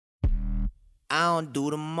I don't do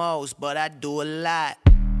the most, but I do a lot.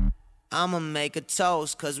 I'ma make a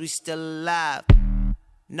toast, cause we still alive.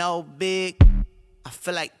 No big, I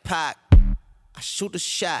feel like Pac. I shoot a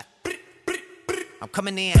shot. I'm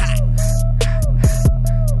coming in hot.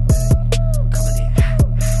 Coming in hot.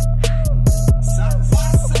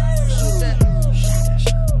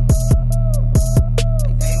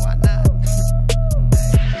 Hey, why not?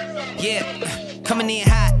 Yeah, coming in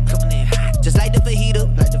hot. Just like the fajita.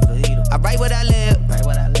 I write what I live.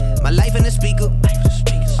 My life in the speaker.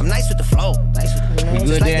 I'm nice with the flow. You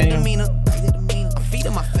good, Daniel? I'm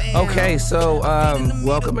feeding my fans. Okay, so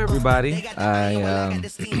welcome everybody.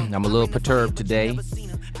 I'm a little perturbed today.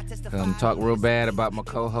 Talk real bad about my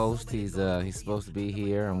co-host. He's supposed to be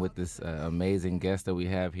here, and with this amazing guest that we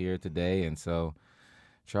have here today. And so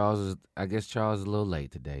I guess Charles is a little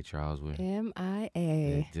late today. Charles, MIA. I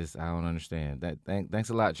don't understand that. Thanks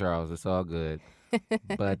a lot, Charles. It's all good.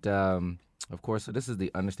 But of course, so this is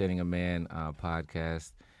the Understanding a Man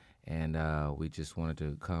podcast. And we just wanted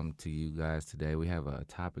to come to you guys today. We have a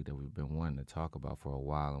topic that we've been wanting to talk about for a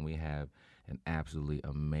while, and we have an absolutely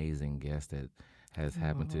amazing guest that has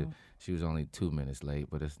happened to. She was only 2 minutes late,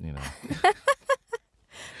 but it's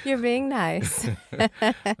You're being nice.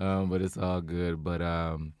 but it's all good. But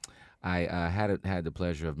I had the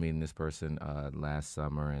pleasure of meeting this person last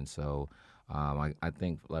summer, and so I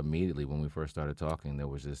think immediately when we first started talking, there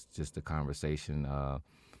was just a conversation.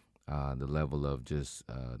 The level of just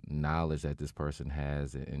knowledge that this person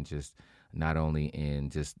has, and just not only in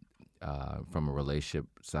just from a relationship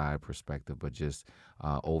side perspective, but just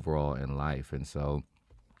overall in life. And so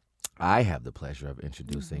I have the pleasure of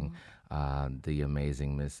introducing the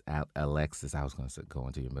amazing Miss Alexis. I was going to go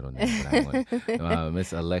into your middle name, but I went.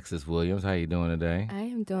 Miss Alexis Williams. How you doing today? I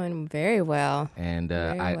am doing very well. And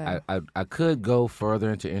I could go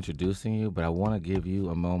further into introducing you, but I want to give you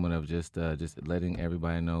a moment of just letting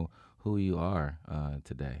everybody know who you are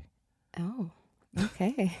today. Oh,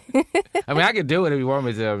 okay. I mean, I could do it if you want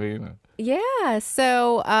me to. I mean, Yeah,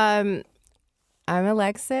 so I'm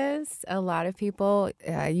Alexis. A lot of people,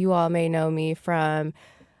 you all may know me from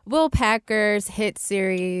Will Packer's hit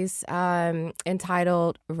series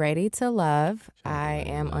entitled Ready to Love. I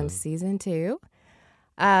am on season 2.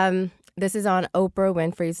 This is on Oprah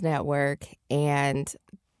Winfrey's network, and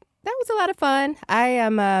that was a lot of fun. I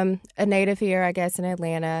am a native here, I guess, in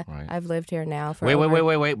Atlanta. Right. I've lived here now for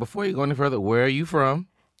Wait. Before you go any further, where are you from?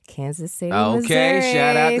 Kansas City, Okay,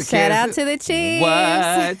 Missouri. shout out to the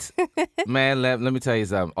Chiefs. What? Man, let me tell you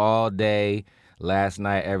something. All day, last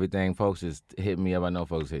night, everything, folks just hit me up. I know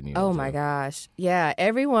folks hitting you up. Oh, my gosh. Yeah,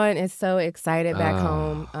 everyone is so excited back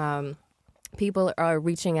home. People are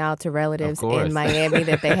reaching out to relatives in Miami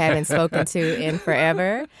that they haven't spoken to in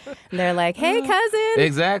forever. And they're like, hey, cousin.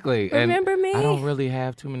 Exactly. Remember me? I don't really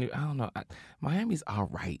have too many. I don't know. Miami's all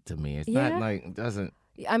right to me. It's not like, it doesn't.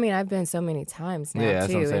 I mean, I've been so many times now, that's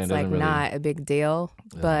too. what I'm saying. It's like really, not a big deal.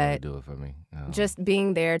 But really do it for me. just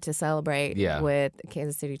being there to celebrate with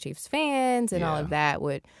Kansas City Chiefs fans and all of that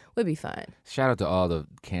would be fun. Shout out to all the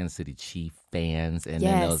Kansas City Chief fans and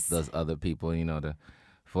then those other people, we're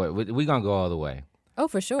going to go all the way. Oh,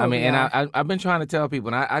 for sure. I mean, and I've been trying to tell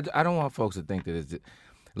people, and I don't want folks to think that it's...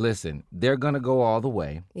 Listen, they're going to go all the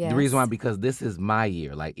way. Yes. The reason why, because this is my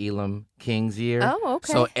year, like Elam King's year. Oh,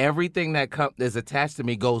 okay. So everything that is attached to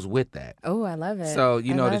me goes with that. Oh, I love it. So,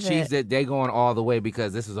 the Chiefs, they're going all the way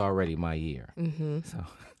because this is already my year. Mm-hmm. So.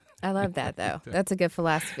 I love that, though. That's a good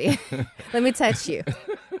philosophy. Let me touch you.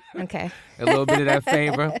 Okay. A little bit of that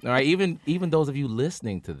favor. All right. Even those of you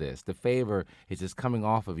listening to this, the favor is just coming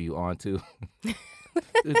off of you onto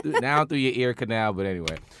now through your ear canal. But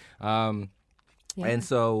anyway. Yeah. And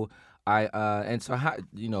so how,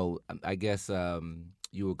 I guess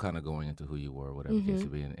you were kind of going into who you were, whatever the case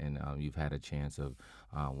would be, and you've had a chance of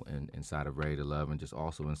inside of Ready to Love and just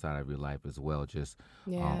also inside of your life as well, just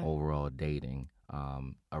overall dating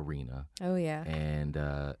arena. Oh yeah.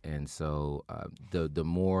 And so the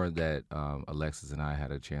more that Alexis and I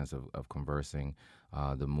had a chance of conversing,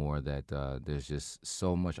 the more that there's just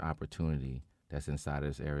so much opportunity that's inside of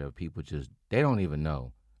this area. People they don't even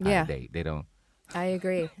know how to date. They don't. I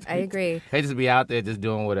agree. They just be out there just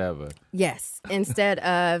doing whatever. Yes. Instead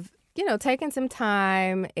of, taking some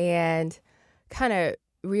time and kind of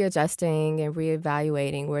readjusting and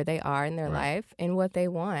reevaluating where they are in their life and what they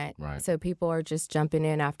want. Right. So people are just jumping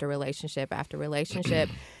in after relationship after relationship.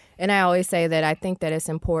 And I always say that I think that it's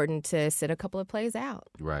important to sit a couple of plays out.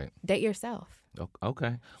 Right. Date yourself.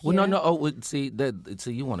 Okay. Well, Yeah. no. Oh, see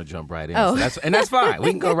you want to jump right in. Oh. So that's fine. We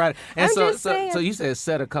can go right. And I'm so just saying. so you said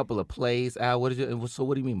set a couple of plays out. What did you? So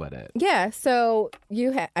what do you mean by that? Yeah, so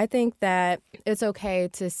I think that it's okay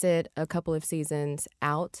to sit a couple of seasons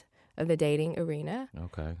out of the dating arena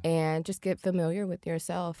Okay. and just get familiar with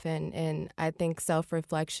yourself. And I think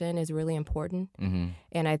self-reflection is really important. Mm-hmm.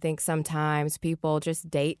 And I think sometimes people just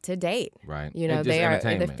date to date. Right. You know, And just they are in the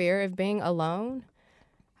entertainment. fear of being alone.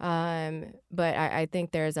 But I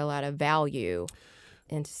think there's a lot of value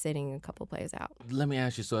into sitting a couple plays out. Let me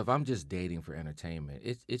ask you. So if I'm just dating for entertainment,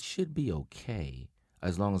 it should be okay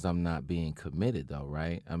as long as I'm not being committed, though,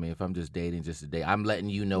 right? I mean, if I'm just dating just a day, I'm letting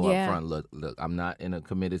you know Yeah. up front. Look, I'm not in a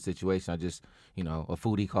committed situation. I just, a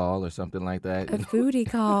foodie call or something like that. A foodie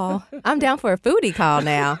call. I'm down for a foodie call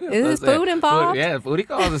now. Is What's this food that? involved? Yeah, foodie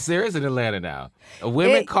calls are serious in Atlanta now.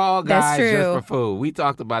 Women It- call that's guys true. just for food. We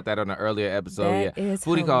talked about that on an earlier episode. That yeah, is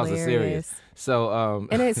foodie calls are serious. hilarious. So,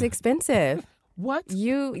 And it's expensive. what?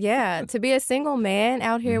 To be a single man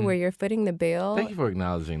out here where you're footing the bill. Thank you for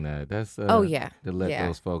acknowledging that. That's Oh, yeah. to let Yeah.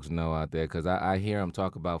 those folks know out there because I hear them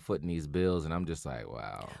talk about footing these bills and I'm just like,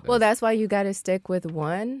 wow. Well, that's why you got to stick with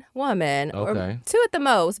one woman Okay. or two at the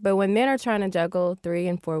most. But when men are trying to juggle 3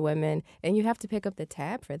 and 4 women, and you have to pick up the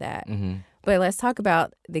tab for that. Mm-hmm. But let's talk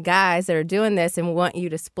about the guys that are doing this and want you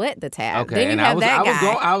to split the tab. Okay, Then you and have that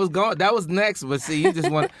guy. I was going. That was next, but see, you just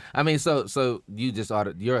want. I mean, so you just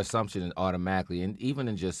your assumption is automatically, and even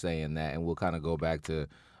in just saying that, and we'll kind of go back to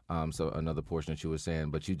so another portion that you were saying,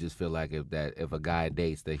 but you just feel like if a guy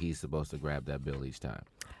dates that he's supposed to grab that bill each time.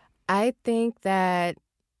 I think that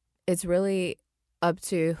it's really up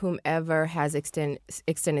to whomever has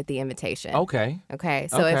extended the invitation. Okay. Okay,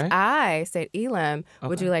 so Okay. if I said, Elam,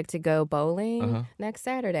 would Okay. you like to go bowling Uh-huh. next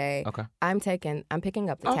Saturday? Okay. I'm picking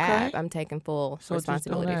up the Okay. tab. I'm taking full So just don't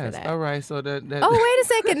responsibility for ask. that. All right. So that. Oh, wait a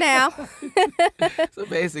second now. So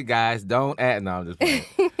basically, guys, don't add. No, I'm just playing.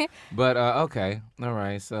 But okay, all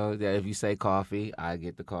right. So yeah, if you say coffee, I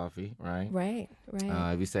get the coffee, right? Right.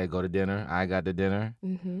 If you say go to dinner, I got the dinner.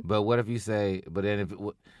 Mm-hmm. But what if you say? But then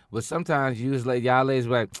but sometimes y'all ladies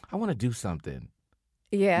be like, I want to do something.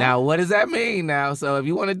 Yeah. Now, what does that mean? Now, so if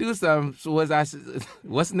you want to do something, so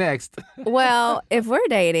what's next? Well, if you're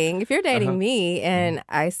dating Uh-huh. me and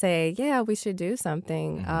I say, yeah, we should do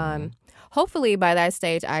something, Mm-hmm. hopefully by that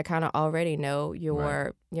stage, I kind of already know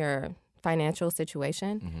Right. your financial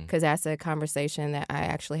situation Mhm. because that's a conversation that I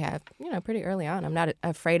actually have, pretty early on. I'm not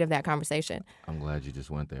afraid of that conversation. I'm glad you just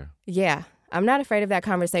went there. Yeah. I'm not afraid of that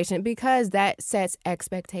conversation because that sets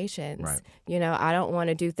expectations. Right. I don't want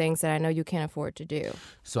to do things that I know you can't afford to do.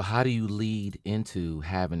 So how do you lead into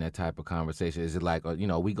having that type of conversation? Is it like,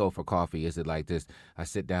 we go for coffee? Is it like this? I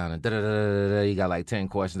sit down and da-da-da-da-da, you got like 10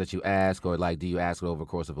 questions that you ask, or like, do you ask it over the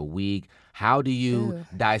course of a week? How do you Ooh.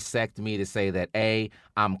 dissect me to say that, A,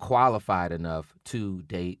 I'm qualified enough to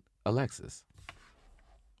date Alexis?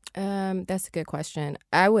 That's a good question.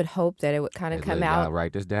 I would hope that it would kind of Hey, come look, out. I'll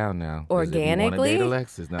write this down now. 'Cause if you wanna Organically? date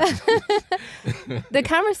Alexis, now. The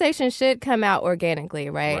conversation should come out organically,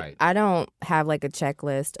 right? Right. I don't have like a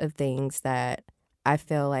checklist of things that I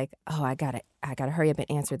feel like, oh, I gotta hurry up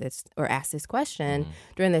and answer this or ask this question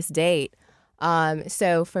during this date.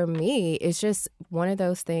 So for me, it's just one of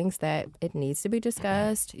those things that it needs to be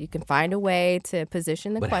discussed. You can find a way to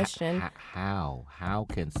position the But question. how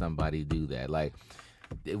can somebody do that? Like,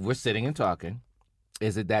 we're sitting and talking.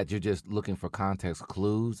 Is it that you're just looking for context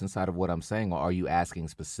clues inside of what I'm saying, or are you asking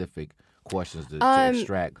specific questions to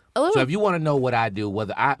extract? a little- So if you want to know what I do,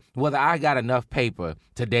 whether I got enough paper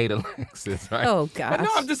to date Alexis, right? Oh, But no, gosh.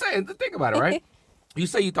 I'm just saying. Think about it, right? You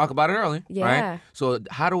say you talk about it early, Yeah. right? So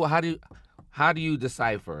how do you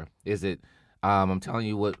decipher? Is it I'm telling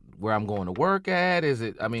you where I'm going to work at? Is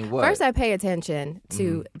it? I mean, what? First, I pay attention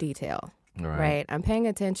to detail, All right. right? I'm paying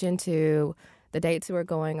attention to the dates we're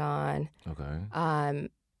going on. Okay. And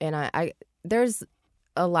I there's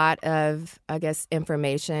a lot of, I guess,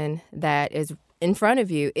 information that is in front of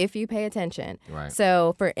you if you pay attention. Right.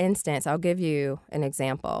 So, for instance, I'll give you an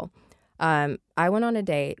example. I went on a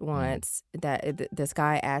date once that this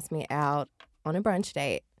guy asked me out on a brunch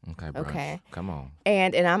date. Okay. Brunch. Okay. Come on.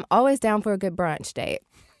 And I'm always down for a good brunch date.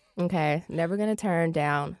 Okay. Never going to turn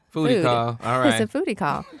down Foodie food. call. All right. It's a foodie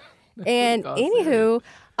call. And call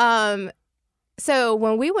anywho, so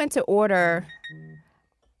when we went to order,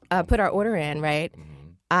 put our order in, right?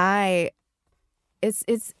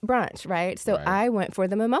 It's brunch, right? So Right. I went for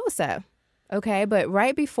the mimosa. Okay. But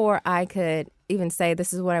right before I could even say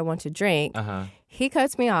this is what I want to drink, he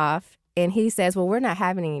cuts me off and he says, well, we're not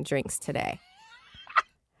having any drinks today.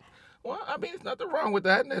 Well, I mean, there's nothing wrong with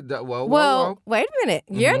that. Whoa, Well, whoa. wait a minute.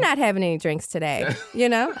 You're not having any drinks today.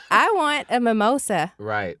 I want a mimosa.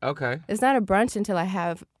 Right. Okay. It's not a brunch until I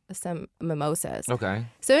have some mimosas. Okay.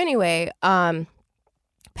 So anyway,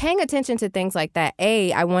 paying attention to things like that.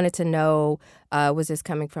 I wanted to know, was this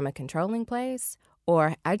coming from a controlling place,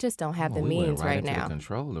 or I just don't have the we went means right into the now.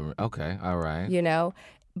 controller. Okay. All right.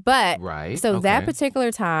 But Right. so that okay.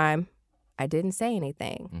 particular time, I didn't say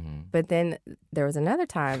anything. But then there was another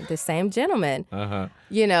time, the same gentleman, Uh-huh.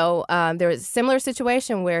 there was a similar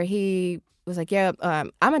situation where he was like, yeah,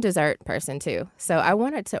 I'm a dessert person too. So I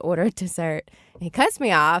wanted to order a dessert. And he cuts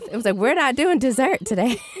me off. It was like, we're not doing dessert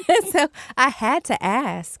today. So I had to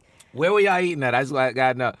ask. Where were y'all eating at? I just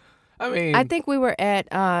got to know. I mean. I think we were at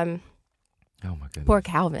oh, my goodness. Poor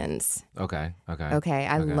Calvin's. Okay. Okay. Okay,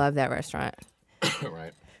 I love that restaurant.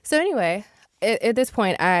 Right. So anyway, at this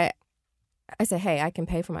point, I said, hey, I can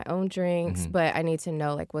pay for my own drinks, but I need to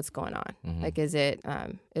know, like, what's going on. Like, is it,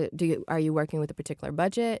 are you working with a particular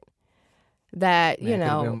budget that, Man,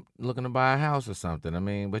 could've been looking to buy a house or something. I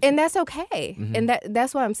mean, but and that's okay. And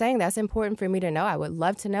that's what I'm saying. That's important for me to know. I would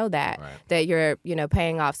love to know that, that you're,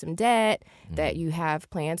 paying off some debt, that you have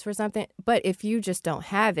plans for something. But if you just don't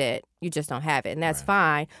have it, you just don't have it. And that's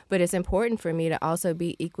fine. But it's important for me to also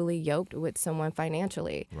be equally yoked with someone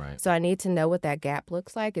financially. Right. So I need to know what that gap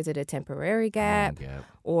looks like. Is it a temporary gap?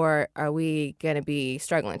 Or are we going to be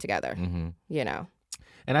struggling together?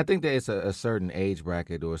 And I think that it's a certain age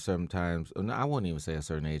bracket, or sometimes, no, I won't even say a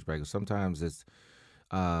certain age bracket. Sometimes it's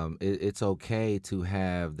okay to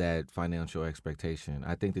have that financial expectation.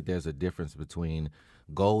 I think that there's a difference between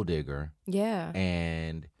gold digger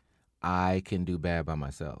and I can do bad by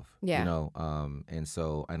myself. Yeah.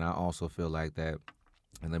 And I also feel like that,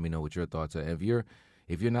 and let me know what your thoughts are. If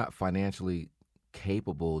you're not financially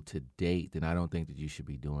capable to date, then I don't think that you should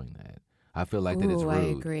be doing that. I feel like that it's rude. I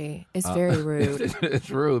agree. It's very rude. It's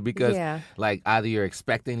rude because, like, either you're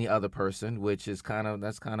expecting the other person, which is kind of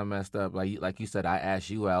messed up. Like you said, I asked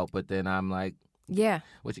you out, but then I'm like,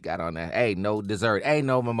 what you got on that? Hey, no dessert. Hey,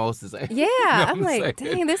 no mimosas. Yeah, I'm like,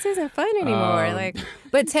 dang, this isn't fun anymore.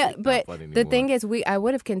 But the thing is, I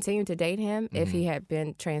would have continued to date him if he had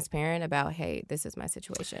been transparent about, hey, this is my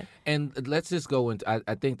situation. And let's just go into.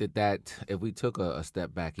 I think that if we took a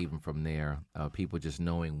step back even from there, people just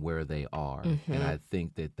knowing where they are, and I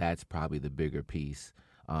think that that's probably the bigger piece.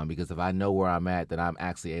 Because if I know where I'm at, then I'm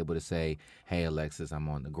actually able to say, hey, Alexis, I'm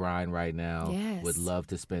on the grind right now. Yes. Would love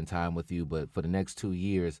to spend time with you. But for the next 2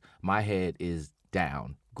 years, my head is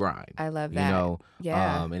down, grind. I love that.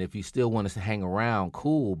 Yeah. And if you still want us to hang around,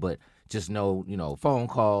 cool. But just know, phone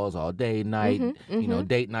calls all day, night,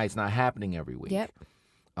 date night's not happening every week. Yep.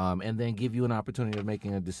 And then give you an opportunity of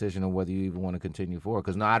making a decision on whether you even want to continue forward.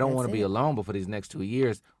 Because, no, I don't want to be alone, but for these next 2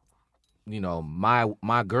 years,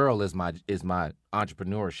 my girl is my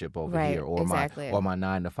entrepreneurship over here, or my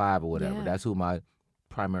 9 to 5 or whatever. Yeah. That's who my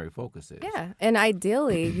primary focus is. Yeah, and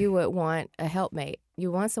ideally, you would want a helpmate.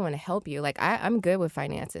 You want someone to help you. Like I'm good with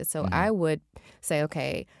finances, so I would say,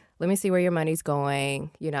 okay, let me see where your money's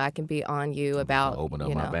going. I can be on you about open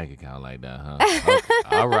up my bank account like that, huh?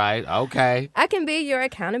 Okay. All right, okay. I can be your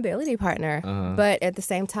accountability partner, but at the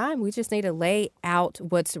same time, we just need to lay out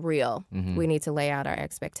what's real. We need to lay out our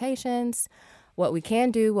expectations, what we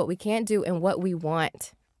can do, what we can't do, and what we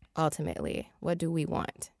want. Ultimately, what do we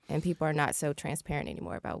want? And people are not so transparent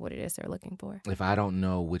anymore about what it is they're looking for. If I don't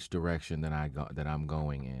know which direction that I'm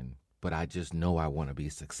going in, but I just know I want to be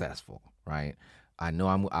successful, right? I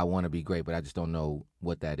know I want to be great, but I just don't know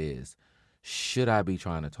what that is. Should I be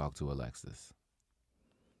trying to talk to Alexis?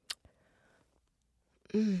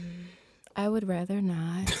 I would rather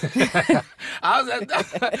not.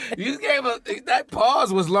 You gave that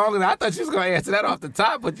pause was longer than I thought you was going to answer that off the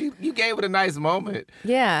top, but you gave it a nice moment.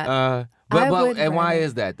 Yeah. But why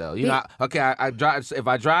is that though? I drive. If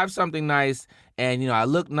I drive something nice and I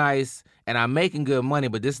look nice and I'm making good money,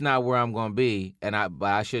 but this is not where I'm going to be,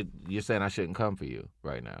 you're saying I shouldn't come for you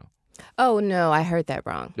right now. Oh no, I heard that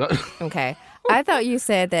wrong. Okay, I thought you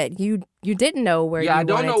said that you didn't know where. Yeah, I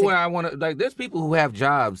don't know where I want to. Like, there's people who have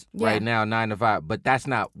jobs right now, 9 to 5, but that's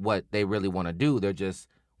not what they really want to do. They're just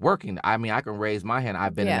working. I mean, I can raise my hand.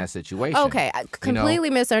 I've been in that situation. Okay, I completely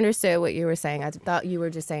misunderstood what you were saying. I thought you were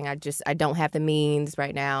just saying I don't have the means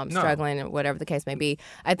right now. I'm struggling, or whatever the case may be.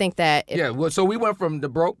 I think that so we went from the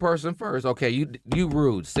broke person first. Okay, you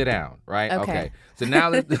rude. Sit down. Right. Okay. So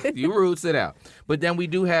now you rude. Sit down. But then we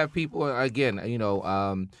do have people again.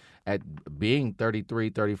 at being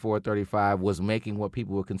 33, 34, 35 was making what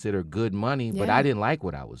people would consider good money, but Yeah. I didn't like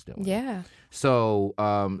what I was doing. Yeah. So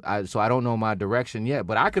I don't know my direction yet,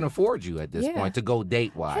 but I can afford you at this Yeah. point to go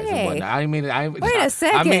date wise Hey. and whatnot. I mean, Wait a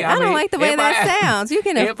second. I don't like the way if that sounds. You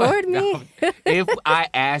can afford me. if I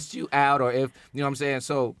asked you out, or if you know what I'm saying,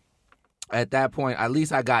 so at that point, at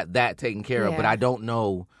least I got that taken care of. But Yeah. I don't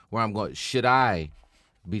know where I'm going. Should I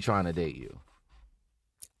be trying to date you?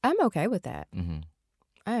 I'm okay with that. Mm-hmm.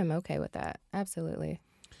 I am okay with that. Absolutely.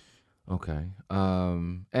 Okay.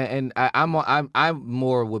 And I'm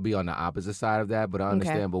more would be on the opposite side of that, but I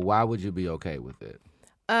understand. Okay. But why would you be okay with it?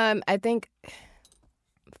 I think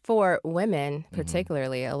for women, Mm-hmm.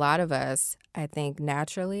 particularly, a lot of us, I think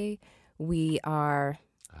naturally, we are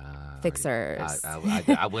fixers.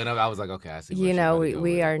 I went up. I was like, okay, I see. You know,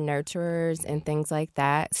 we are nurturers and things like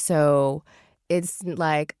that. So it's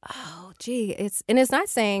like, oh, gee, it's not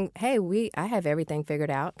saying, hey, I have everything figured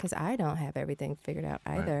out, because I don't have everything figured out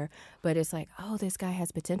either. But it's like, oh, this guy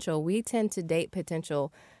has potential. We tend to date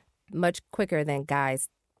potential much quicker than guys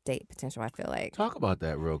date potential, I feel like. Talk about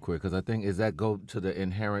that real quick, because I think that go to the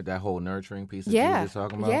inherent, that whole nurturing piece that you Yeah. were just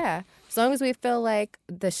talking about? Yeah. As long as we feel like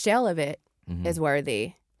the shell of it is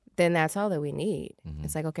worthy, then that's all that we need.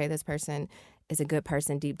 It's like, okay, this person is a good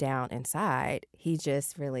person deep down inside. He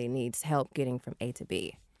just really needs help getting from A to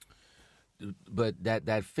B. But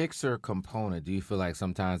that fixer component, do you feel like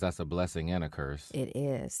sometimes that's a blessing and a curse? It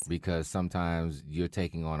is. Because sometimes you're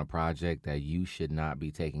taking on a project that you should not be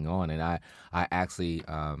taking on. And I actually,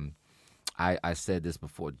 I said this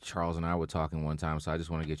before. Charles and I were talking one time, so I just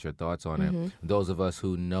want to get your thoughts on it. Those of us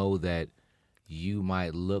who know that you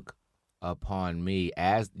might look upon me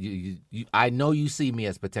as, I know you see me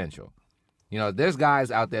as potential. You know, there's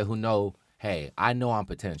guys out there who know, hey, I know I'm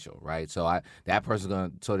potential, right? So that person's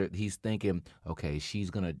going to, so that he's thinking, okay, she's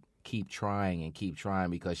going to keep trying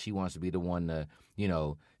because she wants to be the one to, you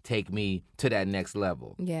know, take me to that next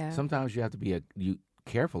level. Yeah. Sometimes you have to be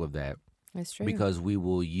careful of that. That's true. Because we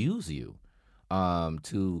will use you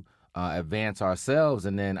to advance ourselves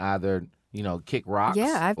and then either, you know, kick rocks.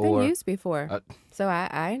 Yeah, I've been used before. So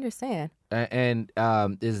I understand. And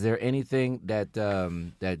is there anything that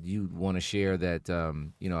that you want to share that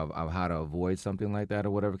you know of how to avoid something like that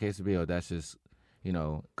or whatever case it be, or that's just, you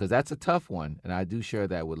know, because that's a tough one, and I do share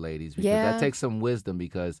that with ladies because that takes some wisdom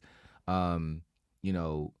because you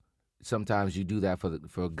know, sometimes you do that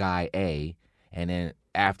for guy A, and then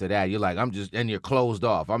after that you're like, and you're closed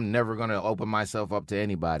off. I'm never gonna open myself up to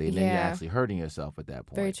anybody, and then you're actually hurting yourself at that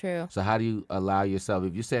point. Very true. So how do you allow yourself,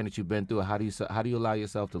 if you're saying that you've been through it, how do you allow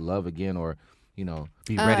yourself to love again, or, you know,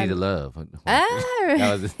 be ready to love?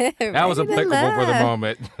 That was applicable for the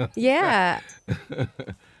moment. Yeah.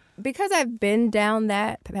 Because I've been down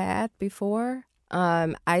that path before,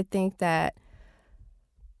 I think that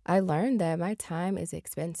I learned that my time is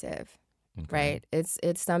expensive. Right? It's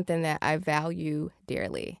something that I value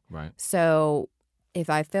dearly. Right. So if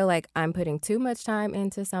I feel like I'm putting too much time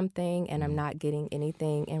into something and I'm not getting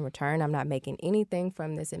anything in return, I'm not making anything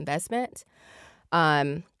from this investment,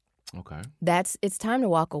 it's time to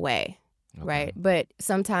walk away. Okay. Right? But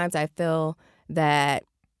sometimes I feel that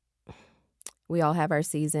we all have our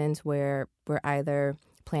seasons where we're either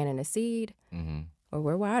planting a seed or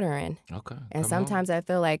we're watering. Okay. And sometimes I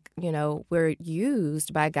feel like, you know, we're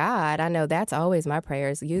used by God. I know that's always my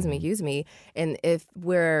prayers. Use me, use me. And if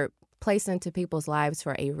we're placed into people's lives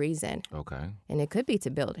for a reason. Okay. And it could be to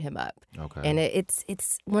build him up. Okay. And it's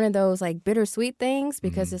one of those like bittersweet things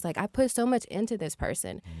because it's like I put so much into this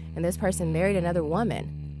person and this person married another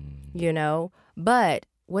woman, you know. But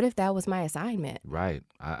what if that was my assignment? Right.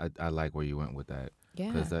 I like where you went with that.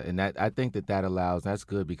 Yeah. And that I think that allows, that's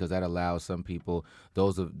good because that allows some people,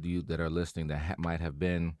 those of you that are listening that might have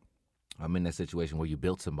been in that situation where you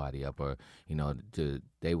built somebody up, or, you know,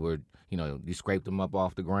 they were, you know, you scraped them up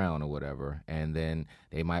off the ground or whatever, and then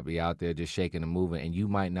they might be out there just shaking and moving, and you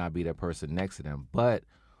might not be that person next to them. But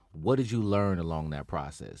what did you learn along that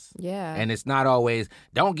process? Yeah. And it's not always,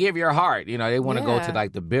 don't give your heart. You know, they want to go to Yeah.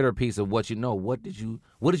 like the bitter piece of what you know. What did you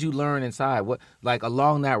learn inside? What, like,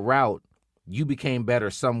 along that route, you became better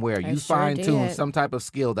somewhere. I You sure fine-tuned did. some type of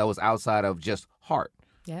skill that was outside of just heart.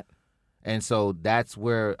 Yep. And so that's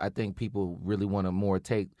where I think people really want to more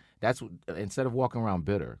take. That's instead of walking around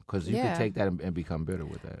bitter, because you Yeah. can take that and become bitter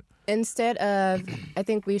with that. Instead of, I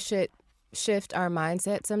think we should shift our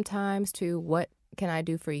mindset sometimes to what can I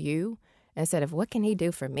do for you instead of what can he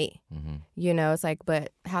do for me? Mm-hmm. You know, it's like,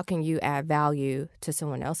 but how can you add value to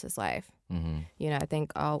someone else's life? Mm-hmm. You know, I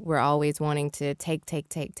think we're always wanting to take.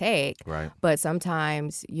 Right. But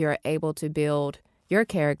sometimes you're able to build your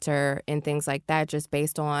character and things like that just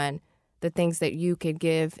based on the things that you could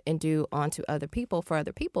give and do onto other people for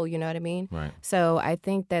other people. You know what I mean? Right. So I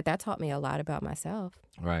think that taught me a lot about myself.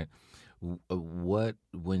 Right.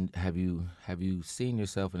 When have you seen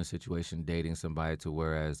yourself in a situation dating somebody to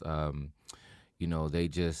whereas they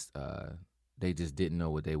just didn't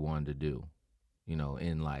know what they wanted to do,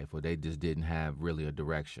 in life, or they just didn't have really a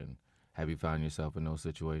direction? Have you found yourself in those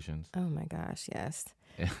situations? Oh my gosh, yes.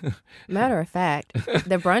 Matter of fact,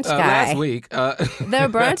 the brunch guy. Last week. The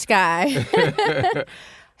brunch guy.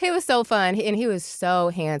 He was so fun, and he was so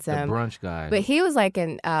handsome. The brunch guy. But he was like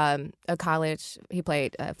in a college. He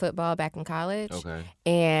played football back in college. Okay.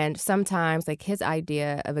 And sometimes, like, his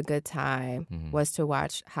idea of a good time was to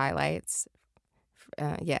watch highlights.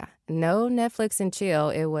 No Netflix and chill.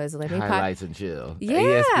 It was let me highlights and chill.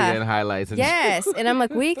 Yeah. ESPN highlights and yes. chill. And I'm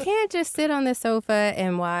like, we can't just sit on the sofa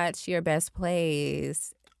and watch your best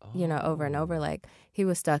plays, over and over. Like, he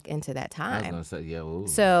was stuck into that I was time. gonna say, yeah. Ooh.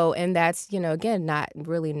 So, and that's, again, not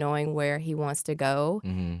really knowing where he wants to go.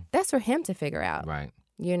 That's for him to figure out. Right.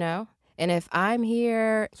 And if I'm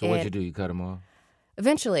here. So what'd you do? You cut him off?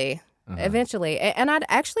 Eventually. And I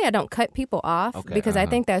don't cut people off because I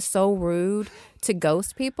think that's so rude to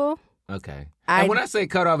ghost people. Okay. And when I say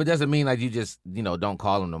cut off, it doesn't mean like you just, don't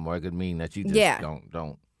call them no more. It could mean that you just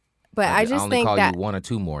don't. But I just only think call that you 1 or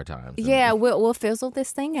 2 more times. Yeah, we'll fizzle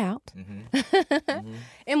this thing out.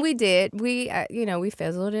 And we did. We we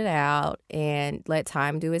fizzled it out and let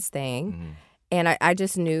time do its thing. And I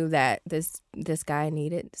just knew that this guy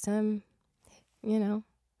needed some,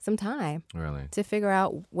 some time Really? to figure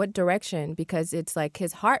out what direction, because it's like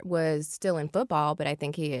his heart was still in football, but I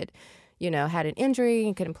think he had, had an injury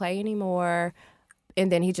and couldn't play anymore. And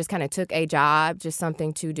then he just kind of took a job, just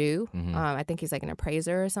something to do. I think he's like an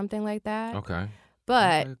appraiser or something like that. Okay.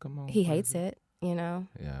 But come on, he hates it, Yeah.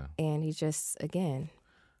 And he just, again,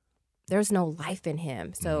 there's no life in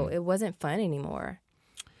him. So it wasn't fun anymore.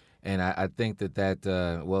 And I think that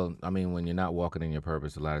when you're not walking in your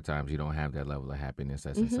purpose, a lot of times you don't have that level of happiness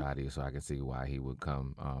that's inside of you. So I can see why he would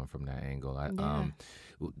come from that angle.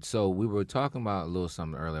 So we were talking about a little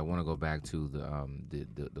something earlier. I want to go back to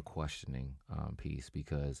the questioning piece,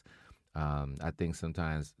 because I think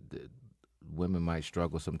sometimes women might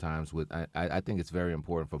struggle sometimes with. I think it's very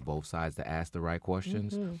important for both sides to ask the right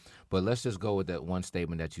questions. But let's just go with that one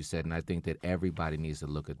statement that you said, and I think that everybody needs to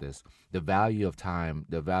look at this: the value of time,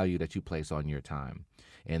 the value that you place on your time,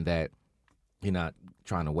 and that you're not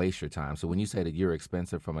trying to waste your time. So when you say that you're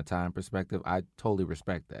expensive from a time perspective, I totally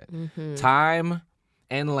respect that. Time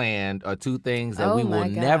and land are 2 things that we will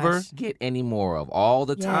never get any more of. All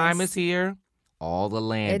the time is here, all the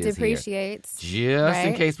land is here. It depreciates. Just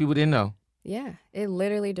in case people didn't know. Yeah, it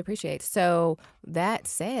literally depreciates. So that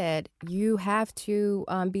said, you have to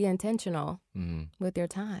be intentional with your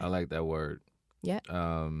time. I like that word. Yeah.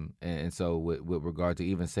 And so with regard to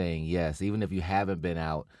even saying yes, even if you haven't been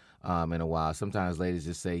out in a while, sometimes ladies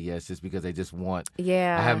just say yes just because they just want.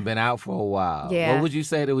 Yeah. I haven't been out for a while. Yeah. What would you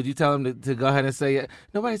say? Would you tell them to go ahead and say,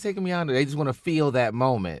 nobody's taking me out? They just want to feel that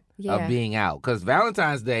moment of being out. Because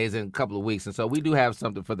Valentine's Day is in a couple of weeks, and so we do have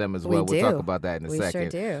something for them as well. We'll talk about that in a second.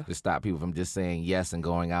 We sure do. To stop people from just saying yes and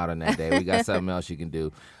going out on that day. We got something else you can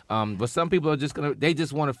do. But some people are they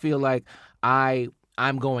just want to feel like I'm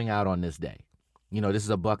going out on this day. This is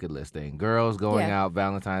a bucket list thing. Girls going out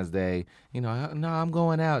Valentine's Day. No, I'm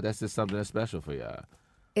going out. That's just something that's special for y'all.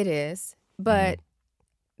 It is. But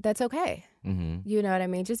that's okay. You know what I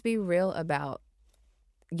mean? Just be real about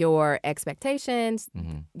your expectations,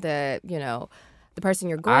 the person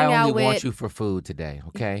you're going out with. I only want you for food today,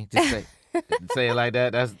 okay? Just say it like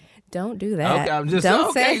that. Don't do that. Okay, I'm just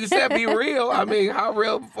say you said be real. I mean, how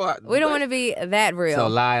real? We don't want to be that real. So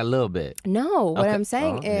lie a little bit. No, what I'm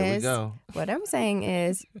saying is, here we go.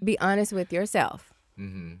 Be honest with yourself.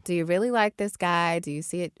 Do you really like this guy? Do you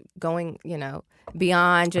see it going,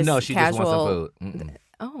 beyond just no? She casual? just wants some food.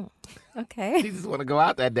 Oh, okay. She just want to go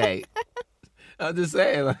out that day. I'm just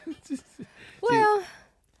saying. Well.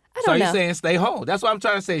 I So don't know. you're saying stay home. That's what I'm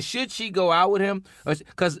trying to say. Should she go out with him?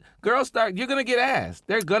 Because girls you're going to get asked.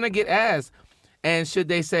 They're going to get asked. And should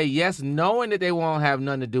they say yes, knowing that they won't have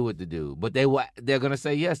nothing to do with the dude, but they're going to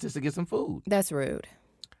say yes just to get some food? That's rude.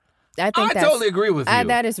 I totally agree with you.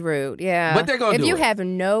 That is rude, yeah. But they're going to do it. If you have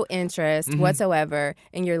no interest whatsoever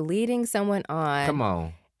and you're leading someone on. Come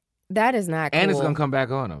on. That is not cool. And it's going to come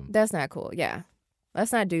back on them. That's not cool, yeah.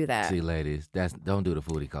 Let's not do that. See, ladies, don't do the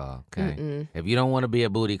foodie call, okay? If you don't want to be a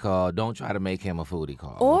booty call, don't try to make him a foodie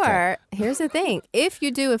call. Or, here's the thing. If you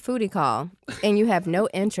do a foodie call and you have no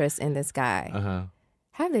interest in this guy,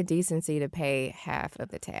 have the decency to pay half of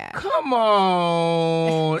the tab. Come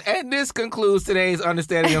on. And this concludes today's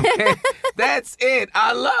understanding of men. That's it.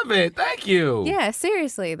 I love it. Thank you. Yeah,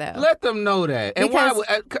 seriously though. Let them know that. And Because-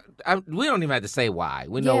 why? We don't even have to say why.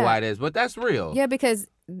 We know Yeah. why it is, but that's real. Yeah, because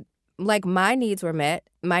like my needs were met.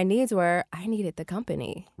 My needs were I needed the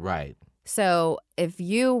company. Right. So if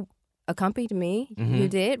you accompanied me, you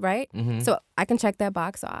did, right? Mhm. So I can check that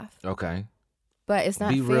box off. Okay. But it's not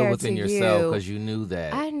Be fair real within to yourself you. because you knew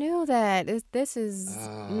that. I knew that this is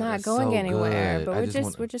Oh, not that's going so anywhere. good. But I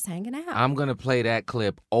just we're just hanging out. I'm gonna play that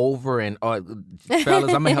clip over and fellas,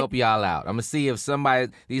 I'm gonna help y'all out. I'm gonna see if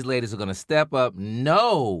these ladies are gonna step up,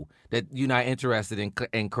 know that you're not interested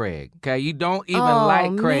in Craig. Okay, you don't even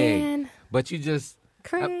like Craig, Man. but you just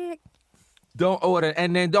Craig. don't order,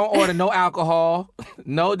 and then don't order no alcohol,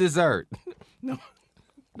 no dessert, no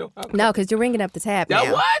alcohol. No, because you're ringing up the tab Now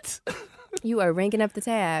now. what? You are ringing up the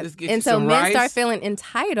tab. Just get And you so some men rice. start feeling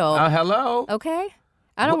entitled. Hello. Okay?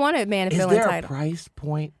 I don't want a man to Is feel there entitled. a price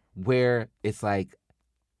point where it's like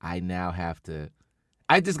I now have to?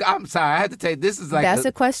 I'm sorry. I had to take. This is like That's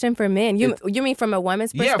a question for men. You mean from a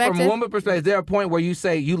woman's perspective? Yeah, from a woman's perspective, is there a point where you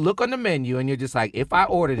say you look on the menu and you're just like, if I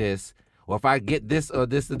order this or if I get this or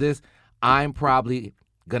this or this, I'm probably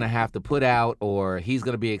gonna have to put out, or he's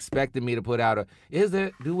gonna be expecting me to put out.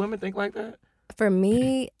 Do women think like that? For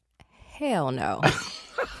me, hell no.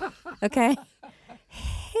 Okay?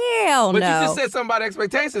 Hell But no. you just said something about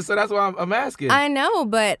expectations, so that's why I'm asking. I know,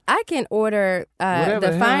 but I can order Whatever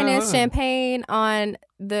the the finest hell. champagne on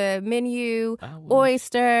the menu, I wish-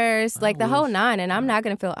 oysters, like the whole wish- nine, and I'm not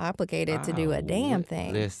going to feel obligated to do a damn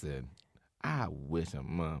thing. Listen, I wish a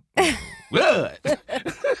month. Blood.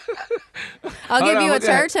 I'll Hold give on, you a what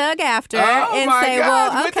the heck? church hug after Oh and my say, gosh,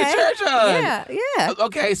 well, with the okay. church hug. Yeah.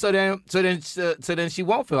 Okay, so then she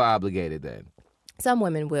won't feel obligated then. Some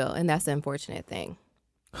women will, and that's the unfortunate thing.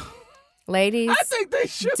 Ladies, I think they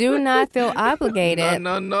should. do not feel obligated.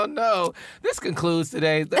 No. This concludes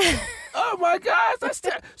today's. Oh my gosh,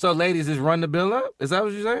 so. Ladies, just run the bill up. Is that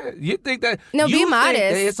what you're saying? You think that? No, be you think modest.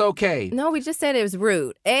 that it's okay. No, we just said it was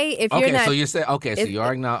rude. If Okay, you're not, so you said okay. So if- you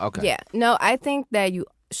are now okay. yeah. No, I think that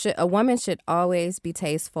a woman should always be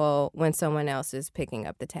tasteful when someone else is picking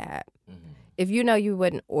up the tab. Mm-hmm. If you know you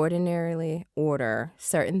wouldn't ordinarily order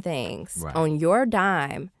certain things Right. on your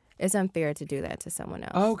dime, it's unfair to do that to someone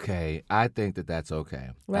else. Okay, I think that's okay.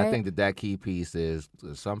 I Right? think that key piece is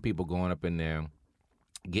some people going up in there,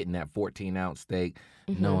 getting that 14-ounce steak,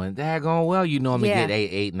 knowing daggone well you normally Mm-hmm. Yeah.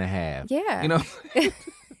 get 8.5. Yeah. You know.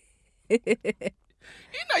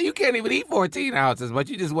 You can't even eat 14 ounces, but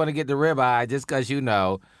you just want to get the ribeye just because you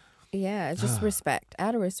know. Yeah, it's just respect.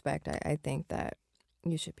 Out of respect, I think that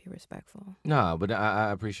you should be respectful. No, but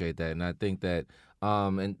I appreciate that, and I think that,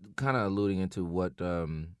 and kind of alluding into what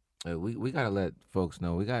we got to let folks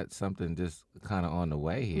know, we got something just kind of on the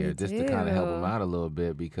way here, We just to kind of help them do. out a little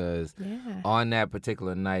bit, because Yeah. on that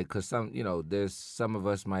particular night, because there's some of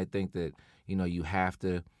us might think that you have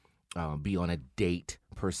to be on a date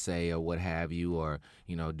per se or what have you, or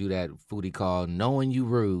do that foodie call knowing you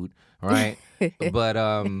rude, right? But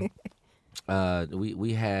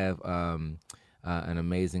we have an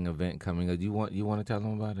amazing event coming up. You want to tell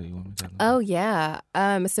them about it? You want me to tell them? Oh yeah.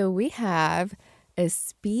 So we have a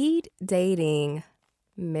speed dating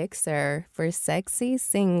mixer for sexy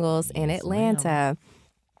singles in Yes, Atlanta.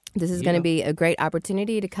 This is going Yeah. to be a great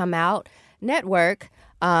opportunity to come out, network,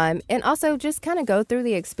 and also just kind of go through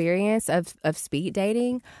the experience of speed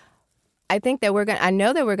dating. I think that I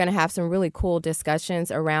know that we're gonna have some really cool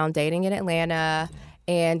discussions around dating in Atlanta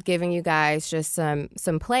and giving you guys just some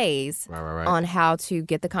plays Right. on how to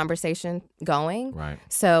get the conversation going. Right.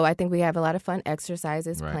 So I think we have a lot of fun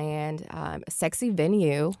exercises Right. planned. Sexy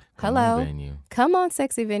venue. Come Hello. on, venue. Come on,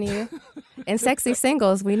 sexy venue. And sexy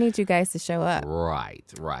singles, we need you guys to show up. Right.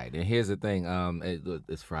 And here's the thing.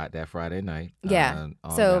 It's Friday night. Yeah.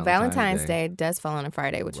 On So Valentine's Day does fall on a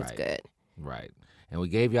Friday, which is Right. good. Right. And we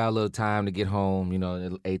gave y'all a little time to get home,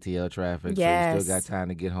 ATL traffic. So you Yes. still got time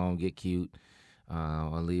to get home, get cute,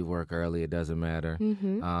 or leave work early. It doesn't matter.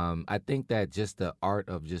 Mm-hmm. I think that just the art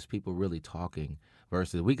of just people really talking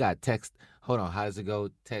versus we got text. Hold on. How does it go?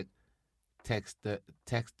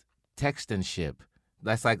 Textingship.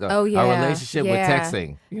 That's like a relationship with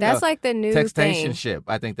texting. That's like the new thing. Textationship.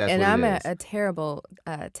 I think that's And what I'm it is. a terrible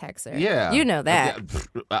texter. Yeah. You know that.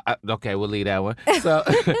 Okay, we'll leave that one. So,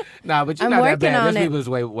 but you're I'm not that working bad. on There's it. people who's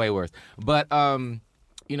way worse. But,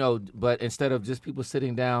 but instead of just people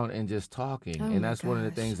sitting down and just talking, Oh and my that's one of the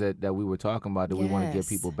gosh. things that we were talking about that we want to get Yes.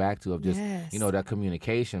 people back to, of just, Yes. that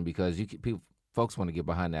communication, because folks want to get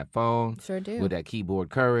behind that phone Sure do. with that keyboard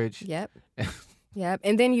courage. Yep. Yep.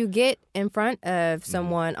 And then you get in front of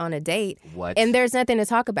someone on a date. What? And there's nothing to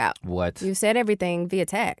talk about. What? You've said everything via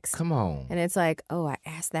text. Come on. And it's like, oh, I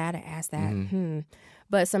asked that.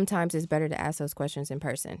 But sometimes it's better to ask those questions in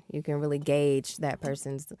person. You can really gauge that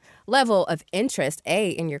person's level of interest,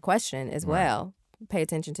 in your question as well. Pay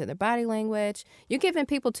attention to their body language. You're giving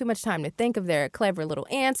people too much time to think of their clever little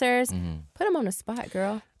answers. Put them on the spot,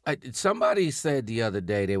 girl. Somebody said the other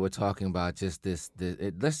day they were talking about just this.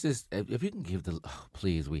 Let's just, if you can give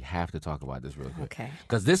please, we have to talk about this real quick. Okay.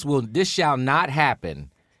 Because this shall not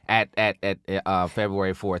happen at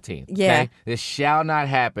February 14th. Yeah. Okay? This shall not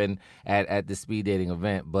happen at the speed dating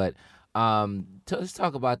event. But let's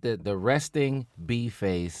talk about the resting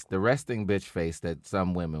face, the resting bitch face that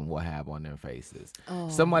some women will have on their faces. Oh.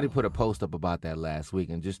 Somebody put a post up about that last week,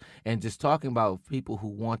 and just talking about people who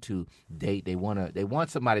want to date. They want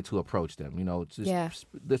somebody to approach them. You know,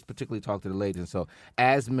 let's particularly talk to the ladies. And so,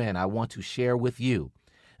 as men, I want to share with you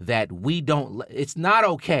that it's not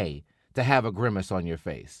okay to have a grimace on your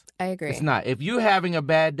face. I agree. It's not. If you're having a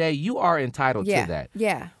bad day, you are entitled to that.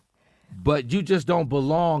 Yeah. But you just don't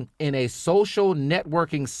belong in a social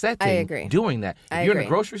networking setting. I agree. Doing that. If you're in a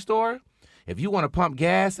grocery store, if you want to pump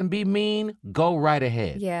gas and be mean, go right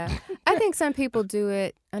ahead. Yeah. I think some people do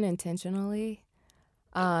it unintentionally.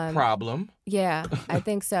 Problem. Yeah, I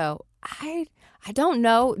think so. I don't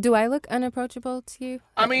know. Do I look unapproachable to you?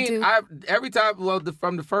 I mean, every time,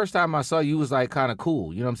 from the first time I saw you, was like kind of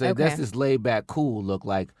cool. You know what I'm saying? Okay. That's this laid back cool look,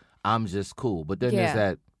 like I'm just cool. But then there's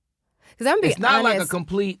that. Because I'm being It's not honest. like a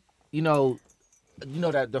complete,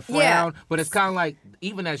 that the frown, but it's kind of like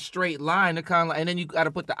even that straight line. They're kind of like, and then you got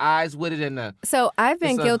to put the eyes with it and the. So I've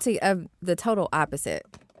been guilty of the total opposite.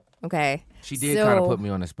 Okay. She did kind of put me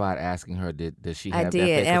on the spot, asking her, did she have I that did,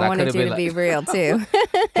 face? 'Cause and I wanted you to be real too.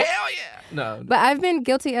 Hell yeah! No. But I've been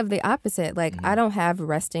guilty of the opposite. Like I don't have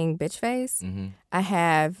resting bitch face. I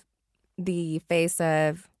have the face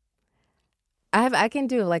of. I can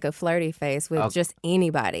do like a flirty face with just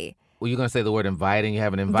anybody. Well, you're gonna say the word inviting. You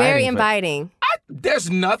have an inviting. Very inviting. There's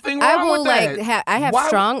nothing wrong with that. I have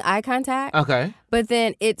strong eye contact. Okay. But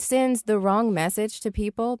then it sends the wrong message to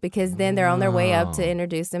people because then they're on their way up to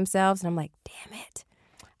introduce themselves, and I'm like, damn it.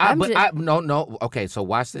 No. Okay, so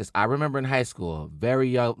watch this. I remember in high school, a very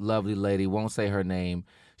young, lovely lady. Won't say her name.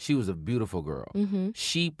 She was a beautiful girl.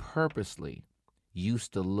 She purposely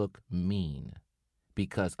used to look mean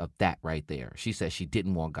because of that right there. She said she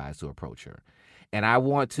didn't want guys to approach her. And I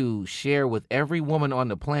want to share with every woman on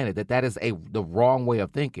the planet that is the wrong way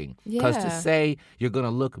of thinking. Because to say you're going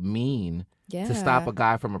to look mean to stop a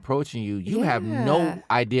guy from approaching you, you have no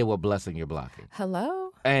idea what blessing you're blocking. Hello?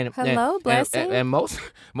 Hello, blessing? And most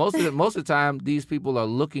of the time, these people are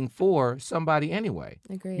looking for somebody anyway.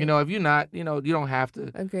 Agreed. If you're not, you don't have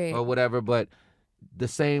to. Agreed. Or whatever, but the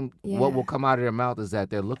same, what will come out of their mouth is that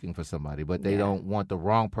they're looking for somebody, but they don't want the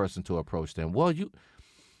wrong person to approach them. Well,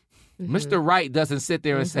 Mr. Right doesn't sit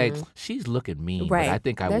there and say, she's looking mean, but I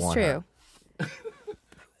think I want her. That's true.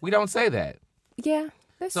 We don't say that. Yeah,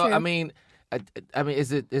 that's So true. I mean,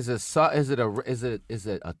 is it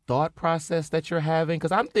a thought process that you're having?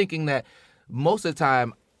 Because I'm thinking that most of the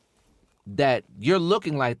time that you're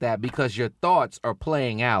looking like that because your thoughts are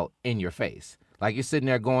playing out in your face. Like you're sitting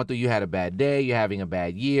there going through, you had a bad day, you're having a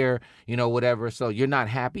bad year, whatever. So you're not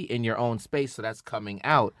happy in your own space, so that's coming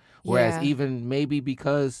out. Whereas even maybe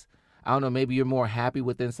because, I don't know, maybe you're more happy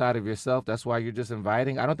with inside of yourself. That's why you're just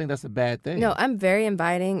inviting. I don't think that's a bad thing. No, I'm very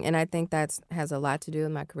inviting, and I think that has a lot to do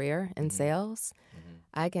with my career in sales.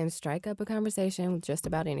 I can strike up a conversation with just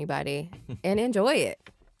about anybody and enjoy it.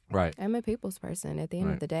 Right. I'm a people's person at the end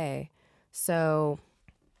of the day. So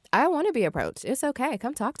I want to be approached. It's okay.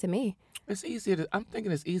 Come talk to me. I'm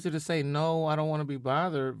thinking it's easier to say, no, I don't want to be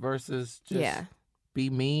bothered versus just be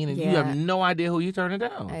mean. And you Yeah. have no idea who you turning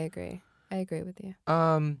down. I agree with you.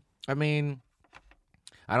 I mean,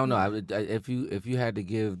 I don't know. If you had to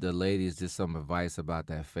give the ladies just some advice about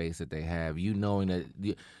that face that they have, knowing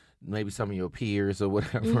that maybe some of your peers or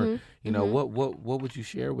whatever, what would you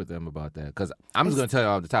share with them about that? Because I'm just going to tell you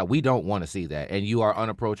all the time, we don't want to see that, and you are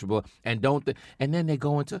unapproachable, and and then they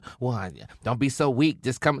go into, don't be so weak,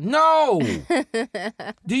 just come. No.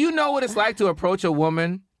 Do you know what it's like to approach a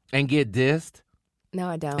woman and get dissed? No,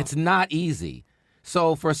 I don't. It's not easy.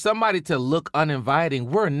 So for somebody to look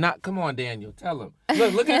uninviting, we're not. Come on, Daniel, tell him.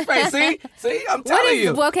 Look at your face. See, I'm telling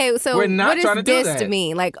you. Okay, so we're not what trying to do does that. dissed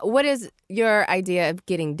mean? Like, what is your idea of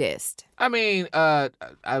getting dissed? I mean, I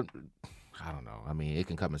don't know. I mean, it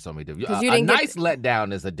can come in so many different. A nice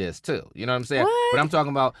letdown is a diss too. You know what I'm saying? What? But I'm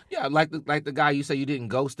talking about like the guy you say you didn't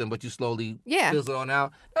ghost him, but you slowly fizzle on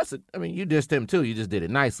out. I mean, you dissed him too. You just did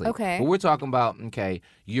it nicely. Okay. But we're talking about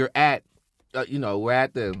you're at we're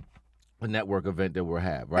at the network event that we'll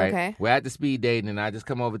have, right? Okay. We're at the speed dating, and I just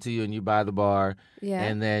come over to you, and you buy the bar, Yeah.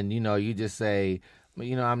 and then you just say,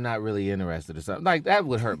 I'm not really interested or something. Like that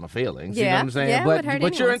would hurt my feelings. You know Yeah. what I'm saying? Yeah, it would hurt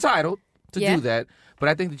but you're anyone's. entitled to Yeah. do that. But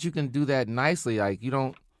I think that you can do that nicely. Like you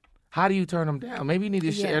don't. How do you turn them down? Maybe you need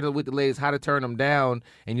to share with the ladies how to turn them down,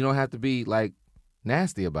 and you don't have to be like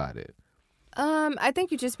nasty about it. I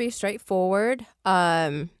think you just be straightforward,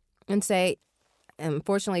 and say,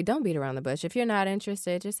 unfortunately, don't beat around the bush. If you're not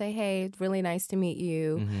interested, just say, hey, it's really nice to meet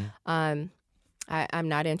you. Mm-hmm. I'm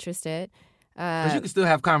not interested. Because you can still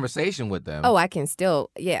have conversation with them. Oh, I can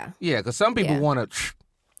still, yeah. Yeah, because some people want to.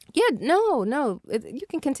 Yeah, no. You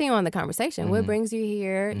can continue on the conversation. What brings you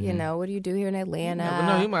here? What do you do here in Atlanta? Yeah,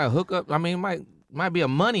 but no, you might hook up. I mean, it might be a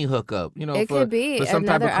money hookup, It could be for some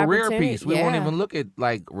type of another career opportunity. piece. We won't Yeah. even look at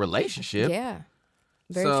like relationship. Yeah,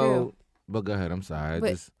 very true. But go ahead. I'm sorry.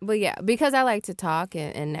 But yeah, because I like to talk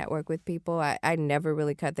and network with people, I never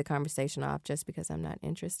really cut the conversation off just because I'm not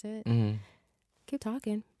interested. Mhm. Keep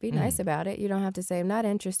talking. Be nice about it. You don't have to say I'm not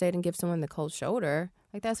interested and give someone the cold shoulder.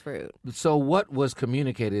 Like that's rude. So what was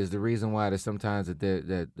communicated is the reason why there's sometimes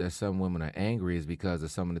that some women are angry is because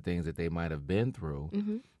of some of the things that they might have been through,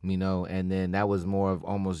 and then that was more of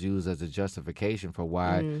almost used as a justification for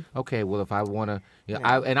why, okay, well, if I want to,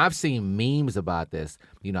 I've seen memes about this.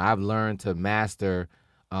 I've learned to master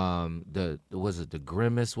the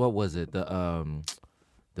grimace? What was it?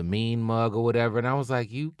 The mean mug or whatever. And I was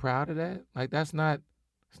like, you proud of that? Like, it's not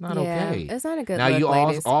okay. It's not a good now look, you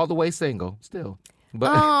ladies. all the way single still.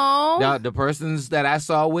 But Aw. now the persons that I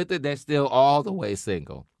saw with it, they're still all the way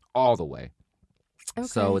single. All the way. Okay.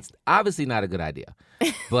 So it's obviously not a good idea.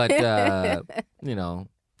 But,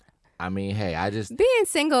 I mean, hey, I just... Being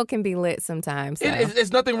single can be lit sometimes. So.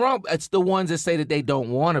 It's nothing wrong. It's the ones that say that they don't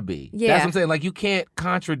want to be. Yeah. That's what I'm saying. Like, you can't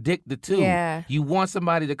contradict the two. Yeah. You want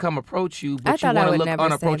somebody to come approach you, I but you thought I want to would look never say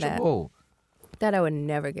that. unapproachable. That I would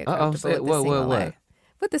never get Uh-oh, comfortable say- with the what, single what? life.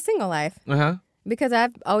 With the single life. Uh-huh. Because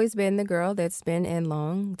I've always been the girl that's been in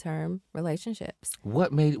long-term relationships. What's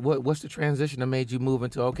the transition that made you move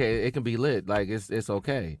into, okay, it can be lit, like it's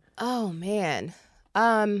okay? Oh, man.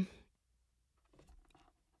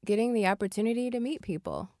 Getting the opportunity to meet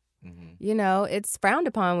people. Mm-hmm. It's frowned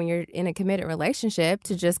upon when you're in a committed relationship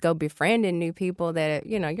to just go befriending new people that,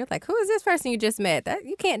 you're like, who is this person you just met?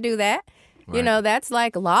 You can't do that. Right. That's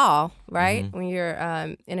like law, right? Mm-hmm. When you're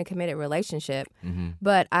in a committed relationship. Mm-hmm.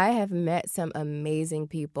 But I have met some amazing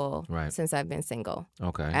people Right. since I've been single.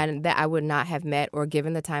 Okay. And that I would not have met or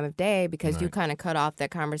given the time of day because you Right. kind of cut off that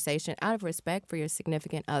conversation out of respect for your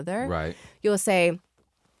significant other. Right. You'll say,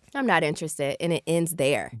 I'm not interested, and it ends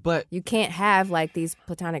there. But You can't have like these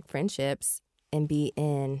platonic friendships and be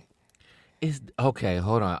in. it's okay.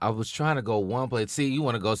 Hold on. I was trying to go one place. See, you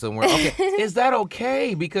want to go somewhere. Okay. Is that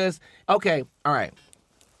okay? Because okay. All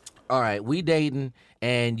right. We dating,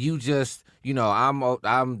 and you just, I'm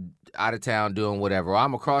out of town doing whatever. Or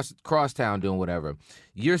I'm across town doing whatever.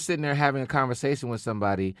 You're sitting there having a conversation with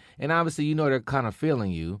somebody, and obviously they're kind of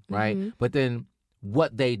feeling you, right? Mm-hmm. But then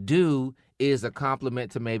what they do is a compliment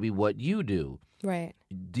to maybe what you do. Right.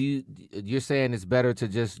 You're saying it's better to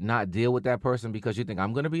just not deal with that person because you think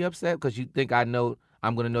I'm going to be upset because you think I'm going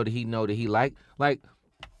to know that he like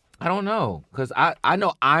I don't know, because I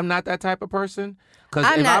know I'm not that type of person.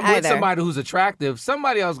 Because if not I'm with either. somebody who's attractive,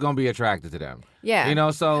 somebody else going to be attracted to them. Yeah.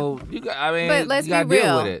 So But let's you gotta be real.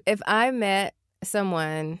 deal with it. If I met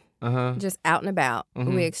someone just out and about,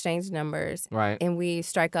 Mhm. we exchange numbers, Right. and we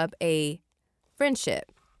strike up a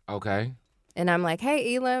friendship, Okay. and I'm like,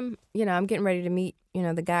 hey, Elam, I'm getting ready to meet,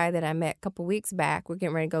 the guy that I met a couple weeks back. We're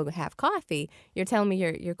getting ready to go have coffee. You're telling me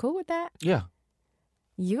you're cool with that? Yeah.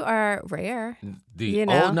 You are rare.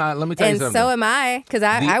 Now, let me tell you And something. so am I, because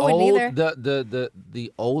I wouldn't either.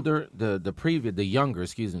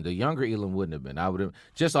 The younger Elam wouldn't have been. I would have,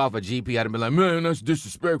 just off a GP, I'd have been like, man, that's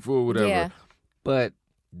disrespectful or whatever. Yeah. But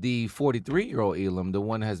the 43-year-old Elam, the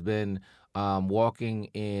one has been walking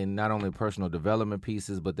in not only personal development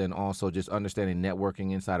pieces, but then also just understanding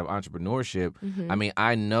networking inside of entrepreneurship. Mm-hmm. I mean,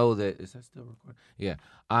 I know that, is that still recording? Yeah.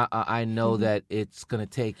 I know Mm-hmm. that it's going to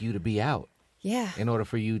take you to be out Yeah. in order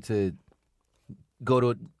for you to go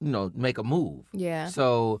to, make a move. Yeah.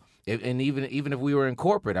 So, even if we were in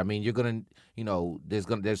corporate, I mean, you're gonna,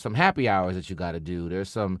 there's some happy hours that you got to do. There's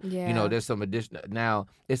some, Yeah. there's some additional. Now,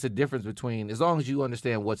 it's a difference between, as long as you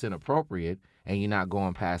understand what's inappropriate and you're not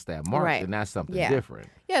going past that mark, Right. then that's something Yeah. different.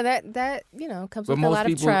 Yeah, that comes But with a most lot of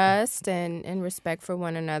people- trust and respect for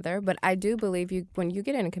one another. But I do believe when you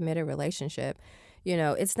get in a committed relationship,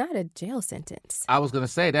 it's not a jail sentence. I was gonna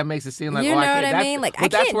say that makes it seem like You know what I that's, mean? Like, but I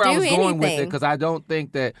that's can't where I do was going with it anything. because I don't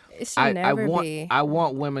think that It should never want be. I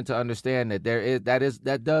want women to understand that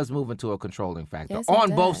that does move into a controlling factor Yes, it on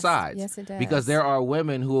both does. sides. Yes, it does. Because there are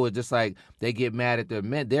women who are just like they get mad at their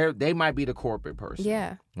men. They might be the corporate person.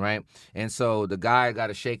 Yeah. Right. And so the guy got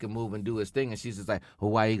to shake and move and do his thing, and she's just like,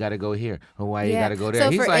 "Well, why you got to go here? Or why you got to go there?" So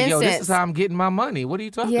He's for like, "Yo, this is instance- how I'm getting my money. What are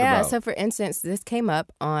you talking Yeah. about?" So, for instance, this came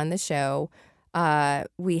up on the show.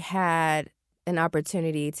 We had an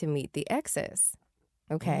opportunity to meet the exes.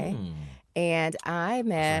 Okay. And I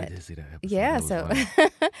met. I did see that episode. Yeah, That was so funny. I had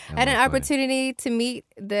was an funny. opportunity to meet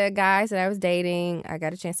the guys that I was dating. I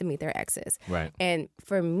got a chance to meet their exes. Right. And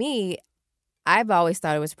for me, I've always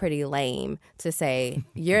thought it was pretty lame to say,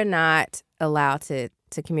 you're not allowed to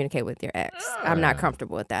communicate with your ex. I'm not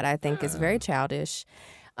comfortable with that. I think it's very childish.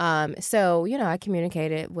 So, I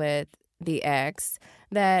communicated with the ex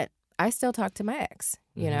that I still talk to my ex,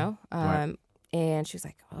 Right. And she was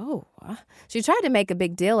like, oh, she tried to make a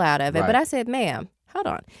big deal out of it. Right. But I said, ma'am, hold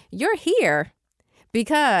on. You're here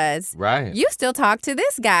because Right. you still talk to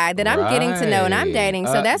this guy that I'm getting to know and I'm Right. dating.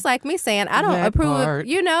 So that's like me saying, I don't that approve part.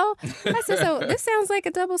 of, I said, so this sounds like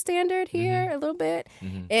a double standard here a little bit.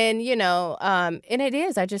 And, and it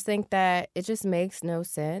is. I just think that it just makes no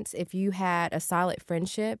sense. If you had a solid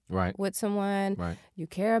friendship Right. with someone, Right. you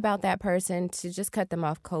care about that person, to just cut them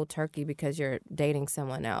off cold turkey because you're dating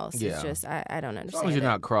someone else. Yeah. It's just, I don't understand. As long as you're it.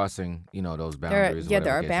 not crossing, those There, boundaries. yeah, whatever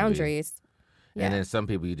there are the case may be. boundaries. Yeah. And then some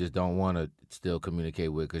people you just don't want to still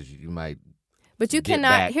communicate with because you might. But you get cannot.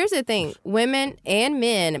 back. Here's the thing: women and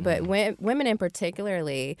men, but women in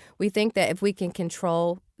particularly, we think that if we can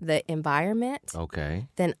control the environment, Okay.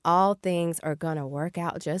 then all things are gonna work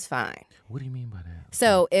out just fine. What do you mean by that?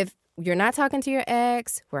 So if you're not talking to your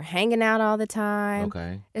ex, we're hanging out all the time.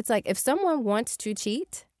 Okay. It's like if someone wants to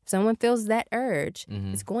cheat, someone feels that urge,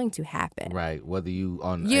 it's going to happen. Right. Whether you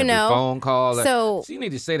on You every know, phone call. so- you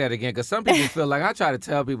need to say that again because some people feel like I try to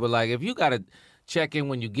tell people like if you got to check in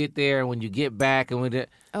when you get there and when you get back and when there's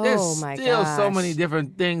Oh, my still so gosh. many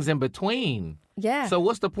different things in between. Yeah. So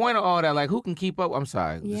what's the point of all that? Like who can keep up? I'm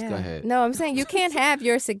sorry. yeah. Just go ahead. No, I'm saying you can't have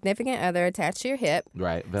your significant other attached to your hip.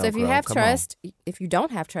 Right. So if you Velcro, have come on. trust, if you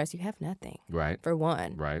don't have trust, you have nothing. Right. For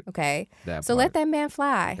one. Right. Okay. That So part. let that man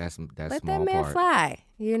fly. That's Let small that man part. fly.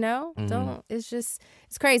 Don't. It's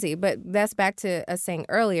crazy. But that's back to us saying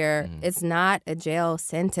earlier. It's not a jail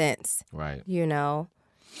sentence. Right.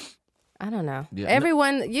 I don't know. Yeah,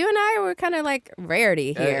 Everyone, you and I were kind of like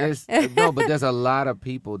rarity here. No, but there's a lot of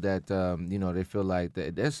people that they feel like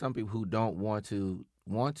that. There's some people who don't want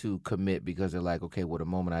to commit because they're like, okay, well, the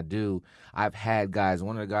moment I do, I've had guys.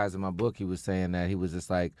 One of the guys in my book, he was saying that he was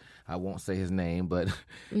just like, I won't say his name, but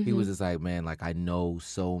he was just like, man, like I know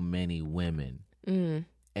so many women,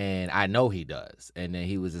 and I know he does, and then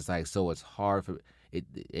he was just like, so it's hard for it,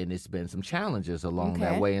 and it's been some challenges along Okay.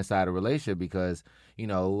 that way inside a relationship because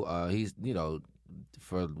he's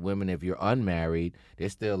for women, if you're unmarried, they're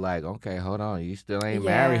still like, okay, hold on, you still ain't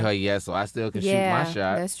married her yet, so I still can shoot my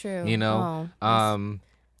shot. That's true. Oh, I mean,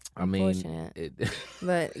 unfortunate.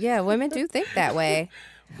 But yeah, women do think that way.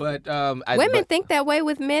 but Women think that way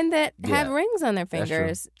with men that have Yeah. rings on their that's true.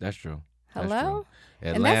 fingers. That's true. Hello?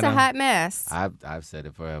 Atlanta, And that's a hot mess. I've said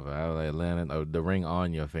it forever. I was like, Atlanta, the ring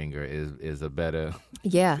on your finger is a better.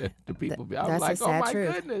 Yeah. The people, I was that's like, a oh sad my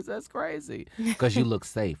truth. goodness, that's crazy. Because you look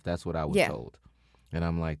safe. That's what I was Yeah. told, and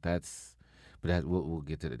I'm like, but we'll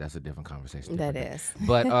get to that. That's a different conversation. That different day. is.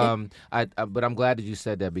 But but I'm glad that you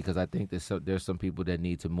said that because I think there's some people that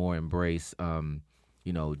need to more embrace,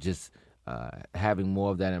 just having more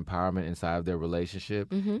of that empowerment inside of their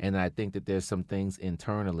relationship, and I think that there's some things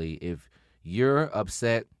internally if you're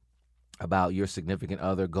upset about your significant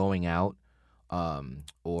other going out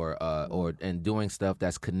or doing stuff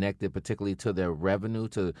that's connected particularly to their revenue,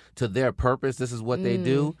 to their purpose, this is what they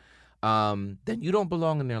do, then you don't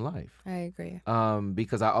belong in their life. I agree.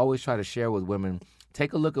 Because I always try to share with women,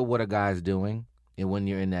 take a look at what a guy's doing and when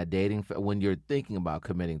you're in that when you're thinking about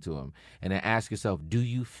committing to him, and then ask yourself, do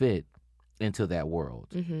you fit into that world?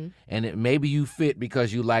 And maybe you fit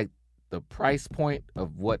because you like the price point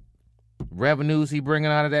of what revenues he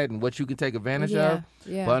bringing out of that and what you can take advantage of,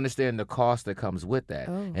 Yeah. but understand the cost that comes with that.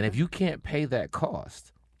 Oh. And if you can't pay that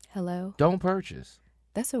cost, Hello? don't purchase.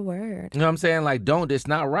 That's a word. You know what I'm saying? Like, it's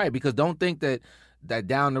not right, because don't think that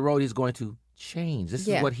down the road he's going to change. This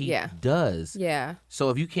is what he does. Yeah.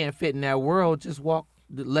 So if you can't fit in that world, just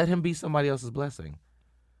let him be somebody else's blessing.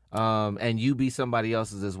 And you be somebody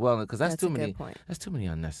else's as well. Because that's That's too a good many. point. That's too many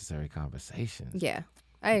unnecessary conversations. Yeah.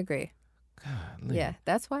 I agree. Golly. Yeah.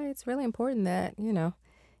 That's why it's really important that,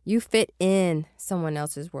 You fit in someone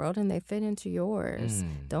else's world and they fit into yours.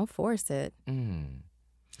 Don't force it.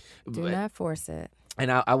 Do not force it. And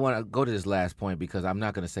I want to go to this last point because I'm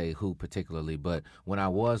not going to say who particularly, but when I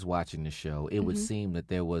was watching the show, it would seem that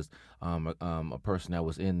there was a person that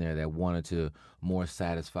was in there that wanted to more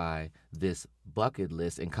satisfy this bucket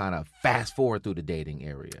list and kind of fast forward through the dating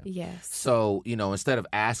area. Yes. So, instead of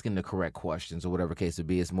asking the correct questions or whatever case it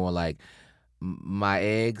be, it's more like my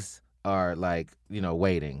eggs are like,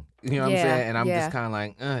 waiting. You know what I'm saying? And I'm just kind of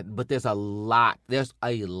like, but there's a lot.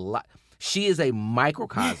 She is a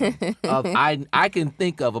microcosm of, I can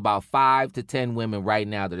think of about 5 to 10 women right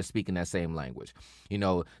now that are speaking that same language.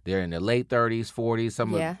 They're in their late 30s, 40s,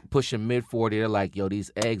 some are pushing mid-40. They're like, yo,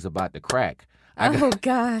 these eggs about to crack.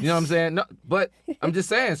 Gosh. You know what I'm saying? No, but I'm just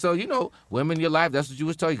saying. So, women in your life, that's what you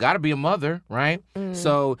was told. You got to be a mother, right?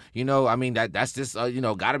 So, that's just,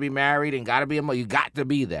 got to be married and got to be a mother. You got to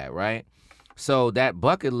be that, right? So that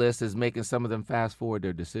bucket list is making some of them fast forward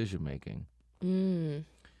their decision making.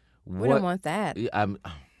 We don't want that. We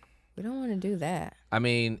don't want to do that. I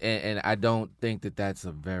mean, and I don't think that that's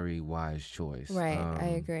a very wise choice. Right, I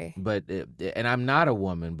agree. But and I'm not a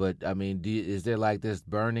woman, but I mean, is there like this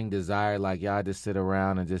burning desire, like y'all just sit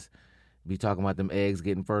around and just be talking about them eggs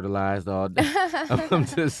getting fertilized all day? I'm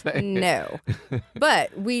just saying. No,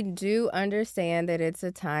 but we do understand that it's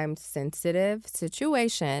a time-sensitive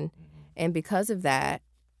situation, and because of that,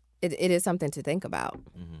 it is something to think about.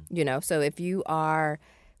 So if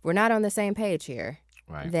we're not on the same page here,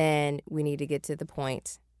 right, then we need to get to the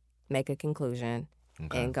point, make a conclusion,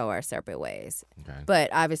 and go our separate ways. Okay. But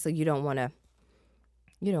obviously, you don't want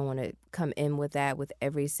to come in with that with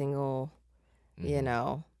every single,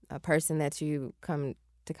 a person that you come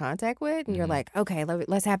to contact with, and you're like, okay,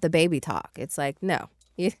 let's have the baby talk. It's like, no,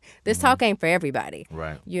 this talk ain't for everybody,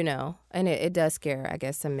 right? And it does scare, I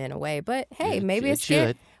guess, some men away. But hey, maybe it it's scared.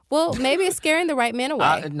 should. Well, maybe it's scaring the right men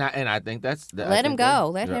away. And I think that's... Let him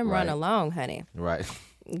go. Let him run along, honey. Right.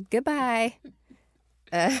 Goodbye.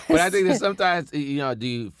 But I think that sometimes, do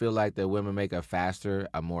you feel like that women make a faster,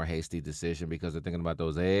 a more hasty decision because they're thinking about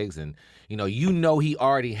those eggs? And, he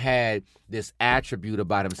already had this attribute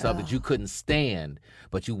about himself that you couldn't stand.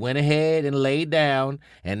 But you went ahead and laid down,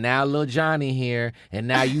 and now little Johnny here, and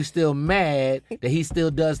now you still mad that he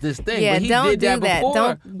still does this thing. Yeah, but he don't did do that that. before,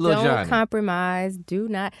 Don't Johnny. compromise. Do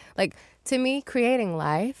not. To me, creating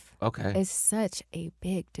life Okay. is such a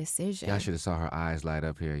big decision. Y'all should have saw her eyes light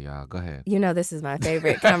up here, y'all. Go ahead. This is my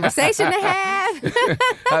favorite conversation to have.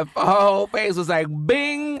 Her whole face was like,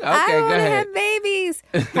 bing. Okay, I go want to ahead. have babies.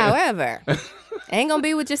 However, ain't going to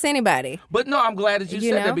be with just anybody. But no, I'm glad that you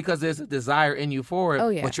said know? that because there's a desire in you for it, Oh,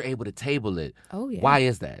 yeah. but you're able to table it. Oh, yeah. Why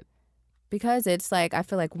is that? Because it's I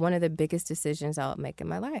feel like one of the biggest decisions I'll make in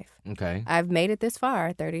my life. Okay. I've made it this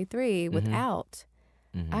far, 33, without.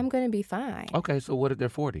 I'm going to be fine. Okay, so what if they're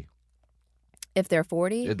 40? If they're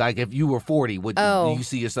 40? Like if you were 40, do you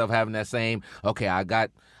see yourself having that same, okay,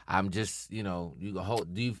 I'm just, you don't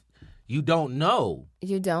know.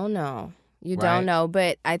 You don't know. You Right. don't know.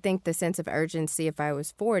 But I think the sense of urgency if I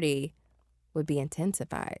was 40 would be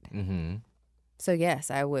intensified. Mm-hmm. So,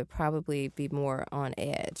 yes, I would probably be more on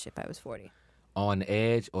edge if I was 40. On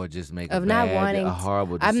edge or just make Of not wanting a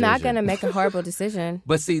horrible decision? I'm not going to make a horrible decision.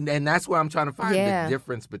 But see, and that's where I'm trying to find Yeah. the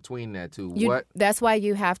difference between that two. That's why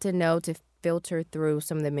you have to know to filter through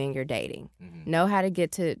some of the men you're dating. Know how to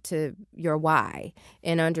get to your why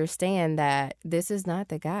and understand that this is not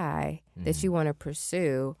the guy that you want to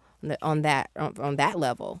pursue on that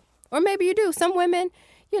level. Or maybe you do. Some women,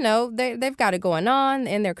 they've got it going on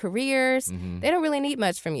in their careers. They don't really need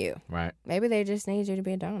much from you. Right. Maybe they just need you to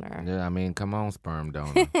be a donor. Yeah, I mean, come on, sperm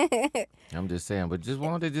donor. I'm just saying, but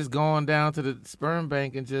won't they just go on down to the sperm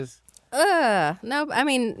bank and just... No, I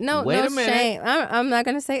mean, no Wait a minute. shame. I'm not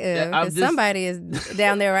going to say Yeah, I'm because just- somebody is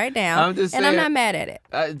down there right now. I'm just and I'm saying- not mad at it.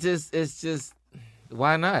 It's just,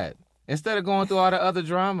 why not? Instead of going through all the other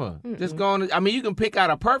drama, just going. You can pick out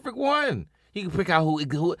a perfect one. You can pick out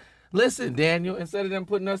who. Listen, Daniel. Instead of them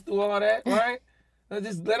putting us through all that, right?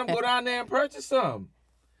 Just let them go down there and purchase some.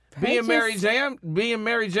 Being Mary Jane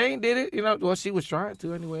did it. Well, she was trying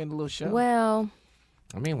to anyway in the little show. Well,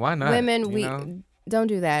 why not? women, we know? don't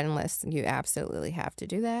do that unless you absolutely have to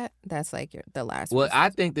do that. That's like the last. Well, resort. I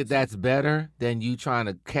think that's better than you trying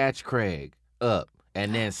to catch Craig up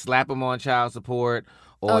and then slap him on child support.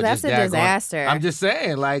 Or that's just a disaster. I'm just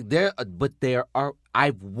saying,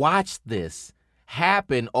 I've watched this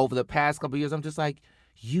happen over the past couple of years. I'm just like,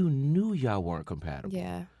 you knew y'all weren't compatible.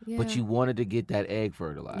 Yeah. But you wanted to get that egg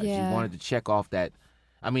fertilized. Yeah. You wanted to check off that.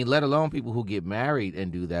 I mean, let alone people who get married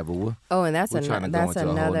and do that. But and that's we're trying to that's go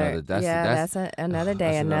into another. a whole nother. That's another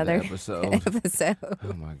day, that's another episode. episode.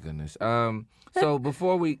 Oh my goodness. So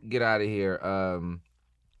before we get out of here,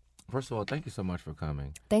 first of all, thank you so much for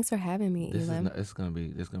coming. Thanks for having me, Elam. It's gonna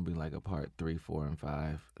be like a part 3, 4, and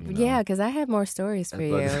 5. Yeah, because I have more stories for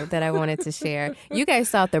you that I wanted to share. You guys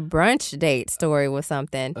thought the brunch date story was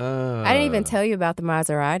something. I didn't even tell you about the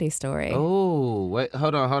Maserati story. Oh, wait,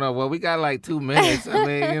 hold on. Well, we got like 2 minutes. I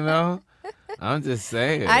mean, I'm just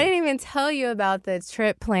saying. I didn't even tell you about the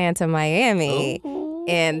trip plan to Miami. Ooh.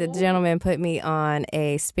 And the gentleman put me on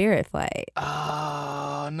a Spirit flight.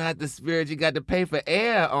 Oh, not the Spirit. You got to pay for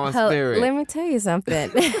air on Spirit. Let me tell you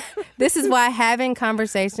something. This is why having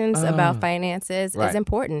conversations about finances is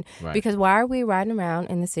important. Right. Because why are we riding around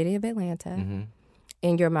in the city of Atlanta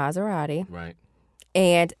in your Maserati? Right.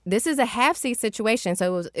 And this is a half-seat situation.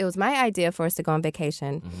 So it was my idea for us to go on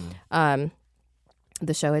vacation.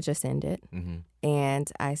 The show had just ended.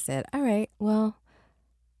 And I said, all right, well,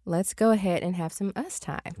 let's go ahead and have some us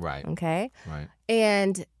time. Right. Okay? Right.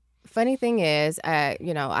 And funny thing is,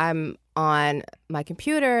 I'm on my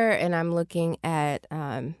computer and I'm looking at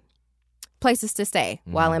places to stay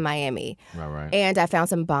while in Miami. Right. And I found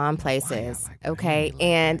some bomb places. Okay. Miami,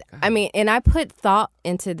 and that. I mean, and I put thought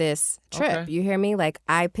into this trip. Okay. You hear me? Like,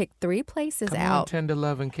 I picked 3 places Come out. on, tender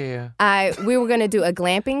love and care. We were going to do a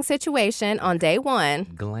glamping situation on day 1.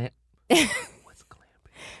 What's glamping?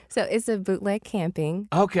 So it's a bootleg camping.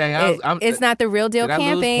 Okay. It's not the real deal did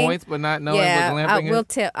camping. I lose points but not knowing what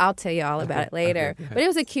glamping is? I'll tell you all about it later. Okay. But it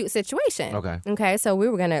was a cute situation. Okay. Okay. So we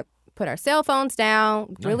were gonna put our cell phones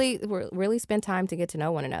down, really spend time to get to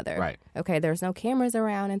know one another. Right. Okay. There's no cameras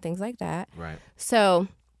around and things like that. Right. So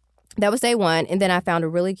that was day 1, and then I found a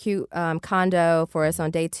really cute condo for us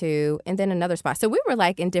on day 2, and then another spot. So we were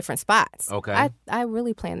like in different spots. Okay. I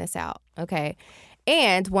really planned this out. Okay.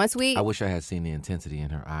 And once I wish I had seen the intensity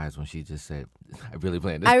in her eyes when she just said, I really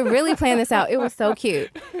planned this. I really planned this out. It was so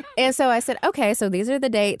cute. And so I said, okay, so these are the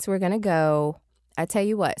dates we're going to go. I tell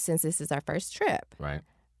you what, since this is our first trip, Right.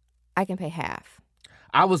 I can pay half.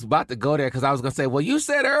 I was about to go there because I was going to say, well, you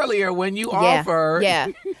said earlier when you offered. Yeah.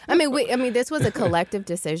 I mean, this was a collective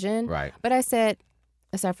decision. Right. But I said,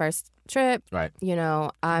 it's our first trip. Right.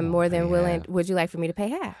 I'm more than pay willing. half. Would you like for me to pay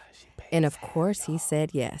half? And of course, he said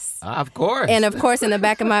yes. Of course. And of course, in the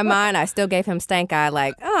back of my mind, I still gave him stank eye,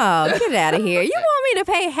 like, oh, get out of here. You want me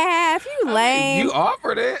to pay half? You lame. You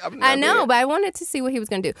offered it. I know, but I wanted to see what he was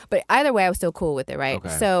going to do. But either way, I was still cool with it, right? Okay.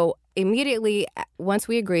 So immediately, once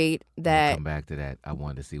we agreed that... Come back to that. I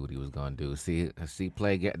wanted to see what he was going to do. See,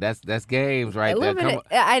 play. That's games right a there. little bit,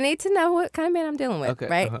 I need to know what kind of man I'm dealing with, Okay,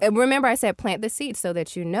 right? And remember, I said plant the seed so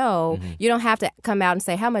that you know you don't have to come out and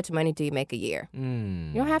say, how much money do you make a year?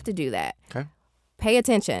 You don't have to do that. Okay. Pay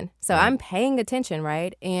attention. So I'm paying attention,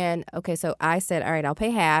 right? And okay, so I said, all right, I'll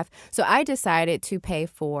pay half. So I decided to pay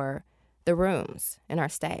for the rooms in our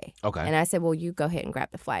stay. Okay. And I said, well, you go ahead and grab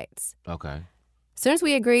the flights. Okay. As soon as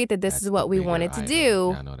we agreed that this That's is what the we bigger wanted to item. do,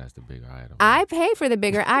 Yeah, I know that's the bigger item. I pay for the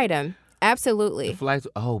bigger item. Absolutely. The flights.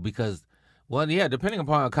 Oh, because. Well, yeah, depending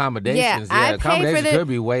upon accommodations. Yeah, I pay accommodations for the- could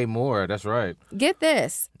be way more. That's right. Get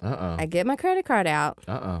this. Uh-uh. I get my credit card out.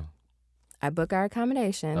 Uh-uh. I book our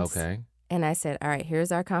accommodations. Okay. And I said, all right,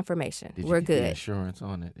 here's our confirmation. Did We're you get the good. insurance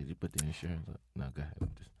on it? Did you put the insurance up? No, go ahead.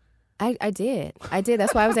 I did.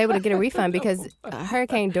 That's why I was able to get a refund because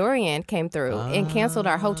Hurricane Dorian came through and canceled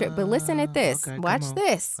our whole trip. But listen at this. Okay, Watch come on.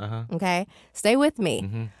 this. Uh-huh. Okay? Stay with me.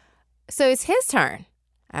 Mm-hmm. So it's his turn.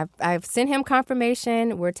 I've sent him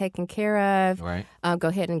confirmation. We're taken care of. Right. Go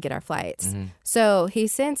ahead and get our flights. Mm-hmm. So he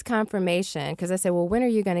sends confirmation because I said, well, when are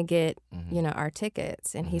you going to get, Mm-hmm. our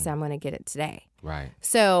tickets? And he said, I'm going to get it today. Right.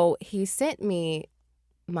 So he sent me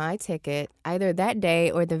my ticket either that day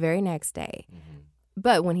or the very next day. Mm-hmm.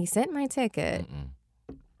 But when he sent my ticket,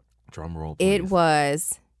 Drum roll, it please.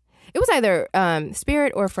 was either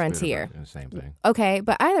Spirit or Frontier. Same thing. Okay,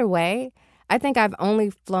 but either way, I think I've only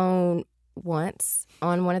flown once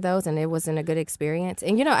on one of those, and it wasn't a good experience.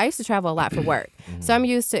 And I used to travel a lot for work, so I'm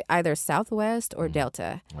used to either Southwest or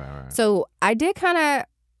Delta. Right. So I did it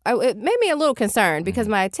made me a little concerned because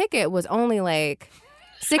my ticket was only like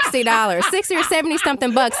 $60, 60 or 70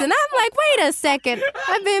 something bucks, and I'm like, wait a second,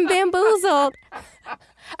 I've been bamboozled.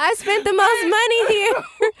 I spent the most money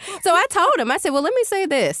here. So I told him, I said, well, let me say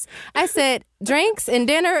this. I said, drinks and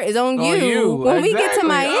dinner is on you. When we get to Exactly.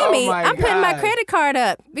 Miami, Oh, my I'm putting my God. credit card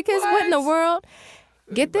up because what in the world?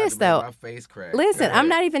 Get this, though. My face crack. Listen, Go I'm ahead.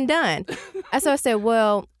 not even done. So I said,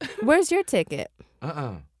 well, where's your ticket?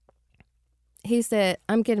 He said,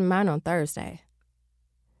 I'm getting mine on Thursday.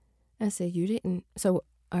 I said, you didn't. So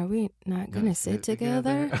are we not going to sit sit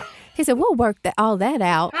together? together? He said, we'll work all that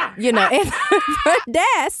out, at the front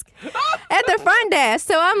desk. At the front desk.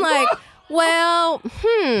 So I'm like, well,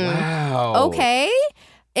 Wow. okay.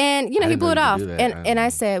 And, he didn't blew know it you off. could do that. And I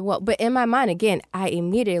said, well, but in my mind, again, I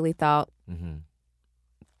immediately thought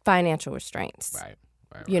financial restraints. Right.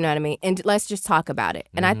 You know what I mean? And let's just talk about it.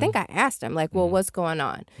 And I think I asked him, like, well, what's going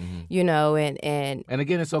on? And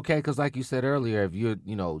again, it's okay because, like you said earlier, if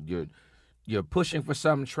you're pushing for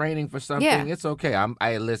something, training for something, Yeah. it's okay.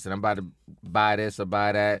 Listen. I'm about to buy this or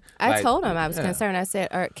buy that. I told him I was concerned. I said,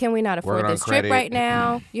 can we not afford Working on this trip credit. right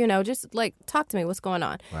now? Just like talk to me. What's going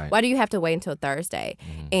on? Right. Why do you have to wait until Thursday?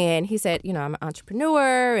 And he said, I'm an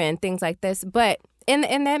entrepreneur and things like this. But and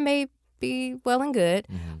that may be well and good,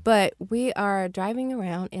 but we are driving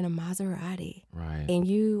around in a Maserati. Right. And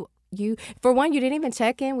you for one, you didn't even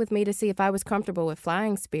check in with me to see if I was comfortable with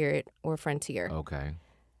flying Spirit or Frontier. Okay.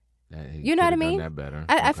 You know what I mean? Done that better.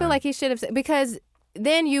 I feel like he should have said, because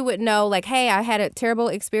then you would know, like, hey, I had a terrible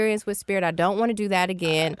experience with Spirit. I don't want to do that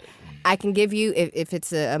again. I can give you, if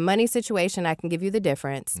it's a money situation, I can give you the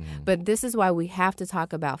difference. But this is why we have to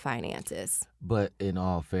talk about finances. But in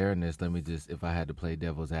all fairness, let me just, if I had to play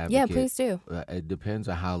devil's advocate. Yeah, please do. It depends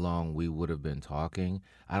on how long we would have been talking.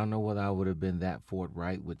 I don't know whether I would have been that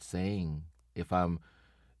forthright with saying if I'm.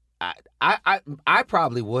 I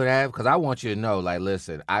probably would have, because I want you to know, like,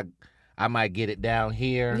 listen, I might get it down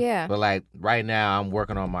here. Yeah. But like right now, I'm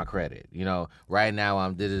working on my credit. Right now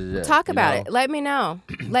I'm talk about it. Let me know.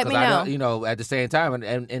 Let me know. At the same time,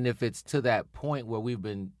 and if it's to that point where we've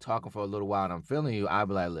been talking for a little while and I'm feeling you, I'd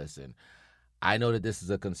be like, listen, I know that this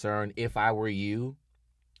is a concern. If I were you,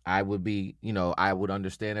 I would be, I would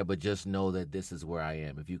understand it, but just know that this is where I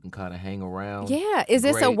am. If you can kind of hang around. Yeah. Is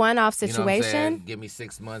this a great. one-off You know what I'm saying? situation? Give me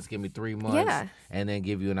 6 months, give me 3 months, Yeah. and then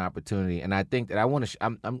give you an opportunity. And I think that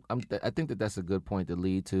I think that that's a good point to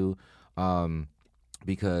lead to,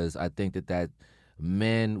 because I think that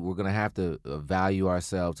men, we're gonna have to value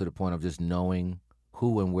ourselves to the point of just knowing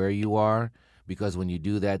who and where you are, because when you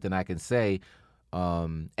do that, then I can say,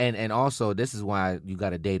 and also this is why you got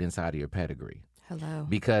to date inside of your pedigree. Hello.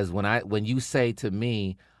 Because when you say to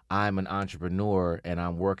me, I'm an entrepreneur and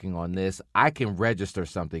I'm working on this, I can register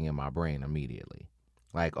something in my brain immediately.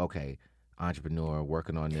 Like, okay, entrepreneur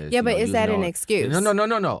working on this. Yeah, but is that an excuse? No. And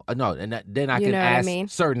then I You can know what I ask mean?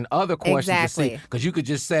 certain other questions to see. Exactly. Because you could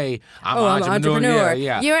just say, I'm I'm an entrepreneur.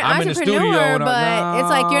 Yeah. You're an I'm entrepreneur, in the studio but it's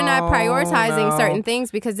like you're not prioritizing no. certain things,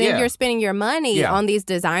 because then Yeah. you're spending your money Yeah. on these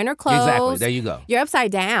designer clothes. Exactly. There you go. You're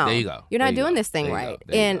upside down. There you go. You're There not you doing go. this thing There you right. go.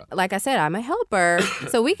 There you And go. like I said, I'm a helper,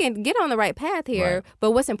 so we can get on the right path here. Right.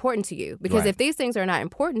 But what's important to you? Because Right. if these things are not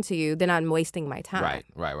important to you, then I'm wasting my time.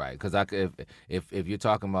 Right. Because if you're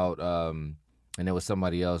talking about and there was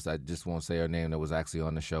somebody else, I just won't say her name, that was actually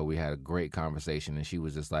on the show. We had a great conversation, and she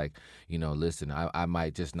was just like, listen, I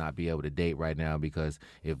might just not be able to date right now because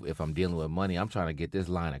if I'm dealing with money, I'm trying to get this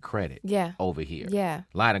line of credit Yeah. over here. Yeah.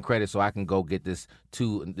 Line of credit so I can go get this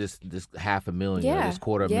 $500,000 or Yeah. this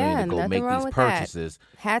 $250,000 Yeah, to go nothing make wrong these with that. purchases.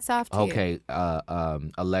 Hats off to you. Okay,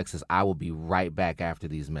 Alexis, I will be right back after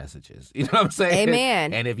these messages. You know what I'm saying?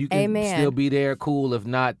 Amen. And if you can Amen. still be there, cool. If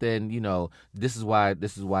not, then this is why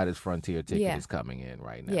this Frontier ticket Yeah. is coming in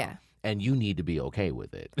right now. Yeah. And you need to be okay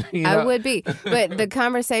with it. I would be. But the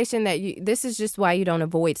conversation this is just why you don't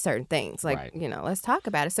avoid certain things. Like, Right. let's talk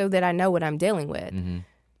about it so that I know what I'm dealing with. Mm-hmm.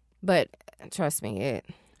 But trust me,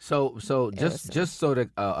 So just so that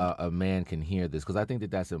a man can hear this, because I think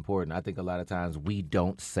that that's important. I think a lot of times we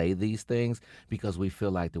don't say these things because we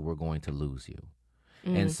feel like that we're going to lose you.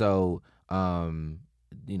 And so,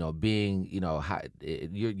 being,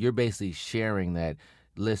 you're basically sharing that,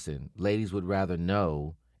 listen, ladies would rather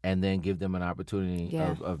know and then give them an opportunity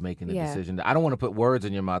Yeah. of making a Yeah. decision. I don't want to put words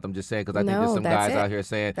in your mouth. I'm just saying, because I think No, there's some that's guys it. out here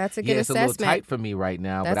saying, That's a yeah, good it's a little assessment. tight for me right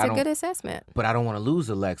now, that's but I a don't. good assessment. But I don't want to lose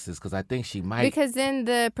Alexis because I think she might. Because then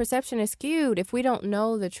the perception is skewed. If we don't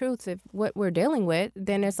know the truth of what we're dealing with,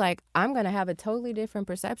 then it's like, I'm going to have a totally different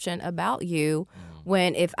perception about you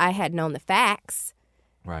when if I had known the facts,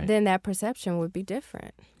 right. then that perception would be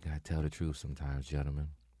different. You gotta tell the truth sometimes, gentlemen.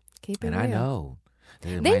 Keep it And real. I know. It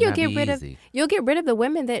Then might you'll not get be rid easy. you'll get rid of the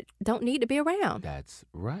women that don't need to be around. That's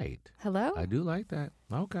right. Hello? I do like that.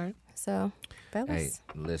 Okay. So, Hey, fellas.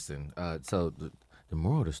 listen. So the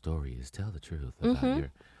moral of the story is tell the truth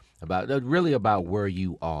about really about where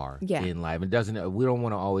you are Yeah. in life. It doesn't. We don't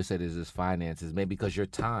want to always say this is finances, maybe because your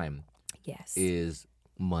time Yes. is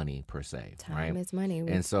money per se, Time right? is money.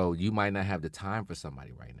 And so you might not have the time for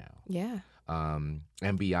somebody right now. Yeah.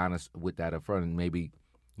 And be honest with that up front. And maybe,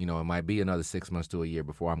 it might be another 6 months to a year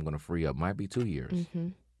before I'm going to free up. Might be 2 years.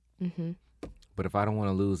 Mm-hmm. But if I don't want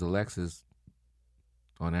to lose Alexis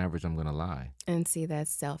on average, I'm gonna lie. And see,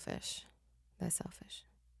 that's selfish. That's selfish.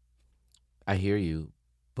 I hear you,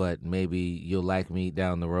 but maybe you'll like me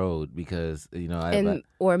down the road because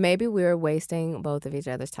or maybe we're wasting both of each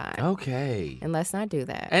other's time. Okay. And let's not do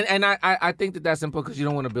that. And I think that's important because you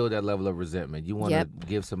don't want to build that level of resentment. You want Yep. to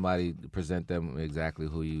give somebody, present them exactly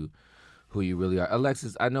who you really are.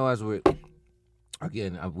 Alexis, I know as we're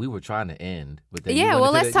again, we were trying to end, but then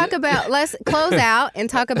let's close out and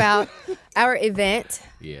talk about our event.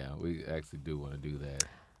 Yeah, we actually do want to do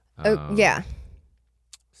that. Yeah.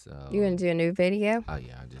 So You want to do a new video? Oh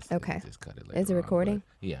yeah, I just cut it later. Is it recording?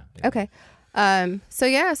 Yeah. Okay.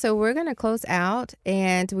 So we're going to close out,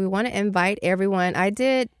 and we want to invite everyone. I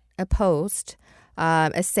did a post,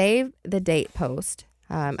 a save the date post.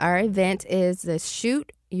 Our event is the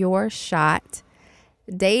Shoot Your Shot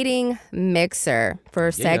dating mixer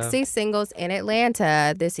for sexy singles in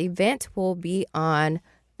Atlanta. This event will be on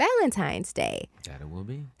Valentine's Day. That it will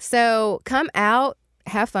be. So come out,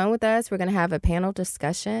 have fun with us. We're going to have a panel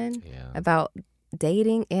discussion about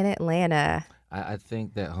dating in Atlanta. I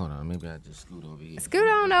think that, hold on, maybe I just scoot over here. Scoot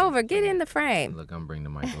on over. Get in the frame. Look, I'm bringing the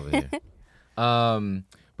mic over here.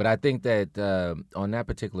 But I think that on that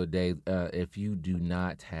particular day, if you do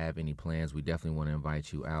not have any plans, we definitely want to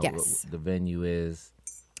invite you out. Yes. The venue is?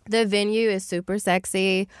 The venue is super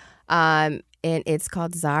sexy, and it's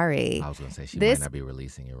called Zari. I was going to say, she might not be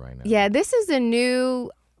releasing it right now. Yeah, this is a new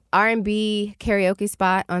R&B karaoke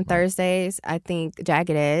spot on Thursdays. I think Jagged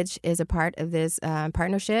Edge is a part of this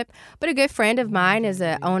partnership. But a good friend of mine is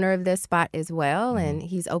the owner of this spot as well, and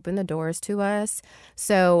he's opened the doors to us.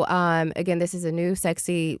 So, again, this is a new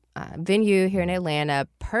sexy venue here in Atlanta.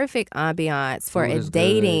 Perfect ambiance for a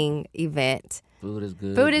dating event. Food is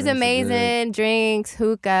good. Food is amazing. Drinks,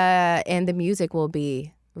 hookah, and the music will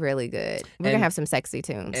be really good. We're going to have some sexy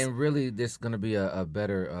tunes. And really, this is going to be a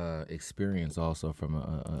better experience also from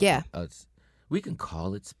we can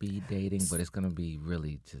call it speed dating, but it's going to be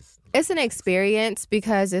really just... It's an experience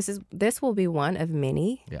because this will be one of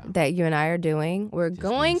many that you and I are doing. We're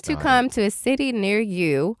going to come to a city near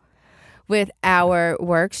you with our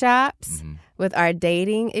workshops, with our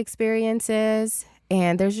dating experiences.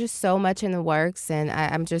 And there's just so much in the works, and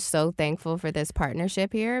I'm just so thankful for this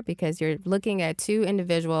partnership here because you're looking at two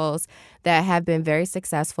individuals that have been very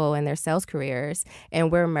successful in their sales careers, and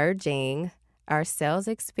we're merging our sales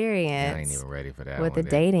experience I ain't even ready for that with the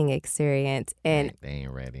dating experience. And they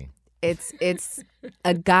ain't ready. It's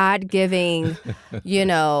a God-giving,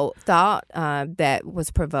 thought that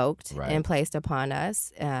was provoked and placed upon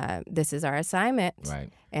us. This is our assignment,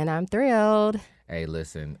 and I'm thrilled. Hey,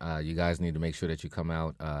 listen, you guys need to make sure that you come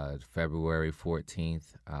out February 14th,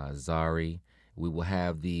 Zari. We will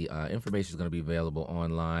have the information is going to be available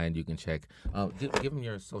online. You can check. Give them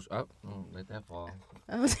your social. Oh, let that fall.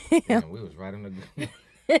 Oh, damn. We was right on the.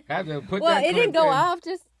 Have to put well, that it didn't go off.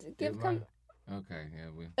 Just give come. Okay, yeah,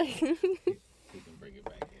 we can bring it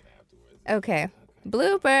back in afterwards. Okay.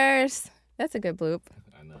 Bloopers. That's a good bloop.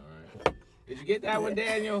 I know, right? Did you get that one,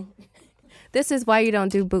 Daniel? This is why you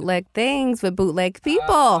don't do bootleg things with bootleg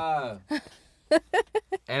people.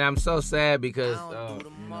 And I'm so sad because I don't do the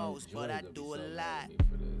most, but I do a lot.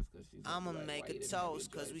 I'ma make a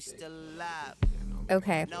toast because we still alive.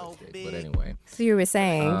 Okay. No big. But anyway. So you were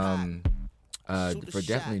saying. For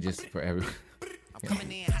definitely just for everyone.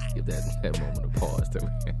 Coming in hot. Give that moment of pause.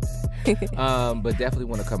 But definitely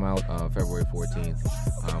want to come out February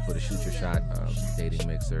 14th for the Shoot Your Shot dating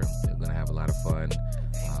mixer. We're going to have a lot of fun.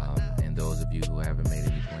 And those of you who haven't made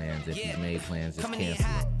any plans, if you've made plans, just cancel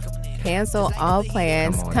them. Cancel all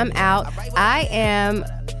plans. Come out. I am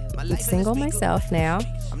single myself now,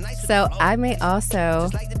 so I may also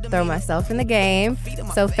throw myself in the game.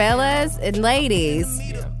 So fellas and ladies,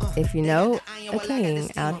 if you know a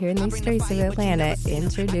king out here in these streets of Atlanta,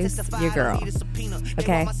 introduce your girl.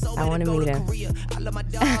 Okay? I want to meet him.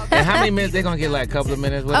 And how many minutes? They're going to get like a couple of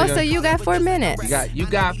minutes? So you got 4 minutes. You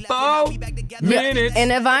got 4 minutes.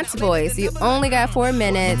 In Advance Boys, you only got 4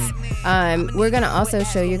 minutes. We're going to also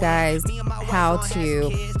show you guys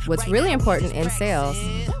what's really important in sales.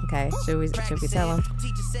 Okay, should we tell them?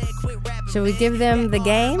 Should we give them the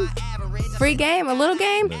game? Free game? A little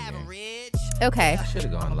game? Okay. I should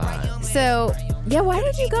have gone live. So, why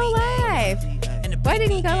did you go live? Why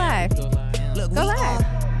didn't you go live? Go live.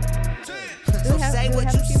 So say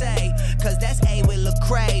what you say, cause that's A with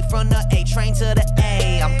Lecrae. From the A train to the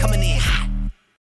A, I'm coming in hot.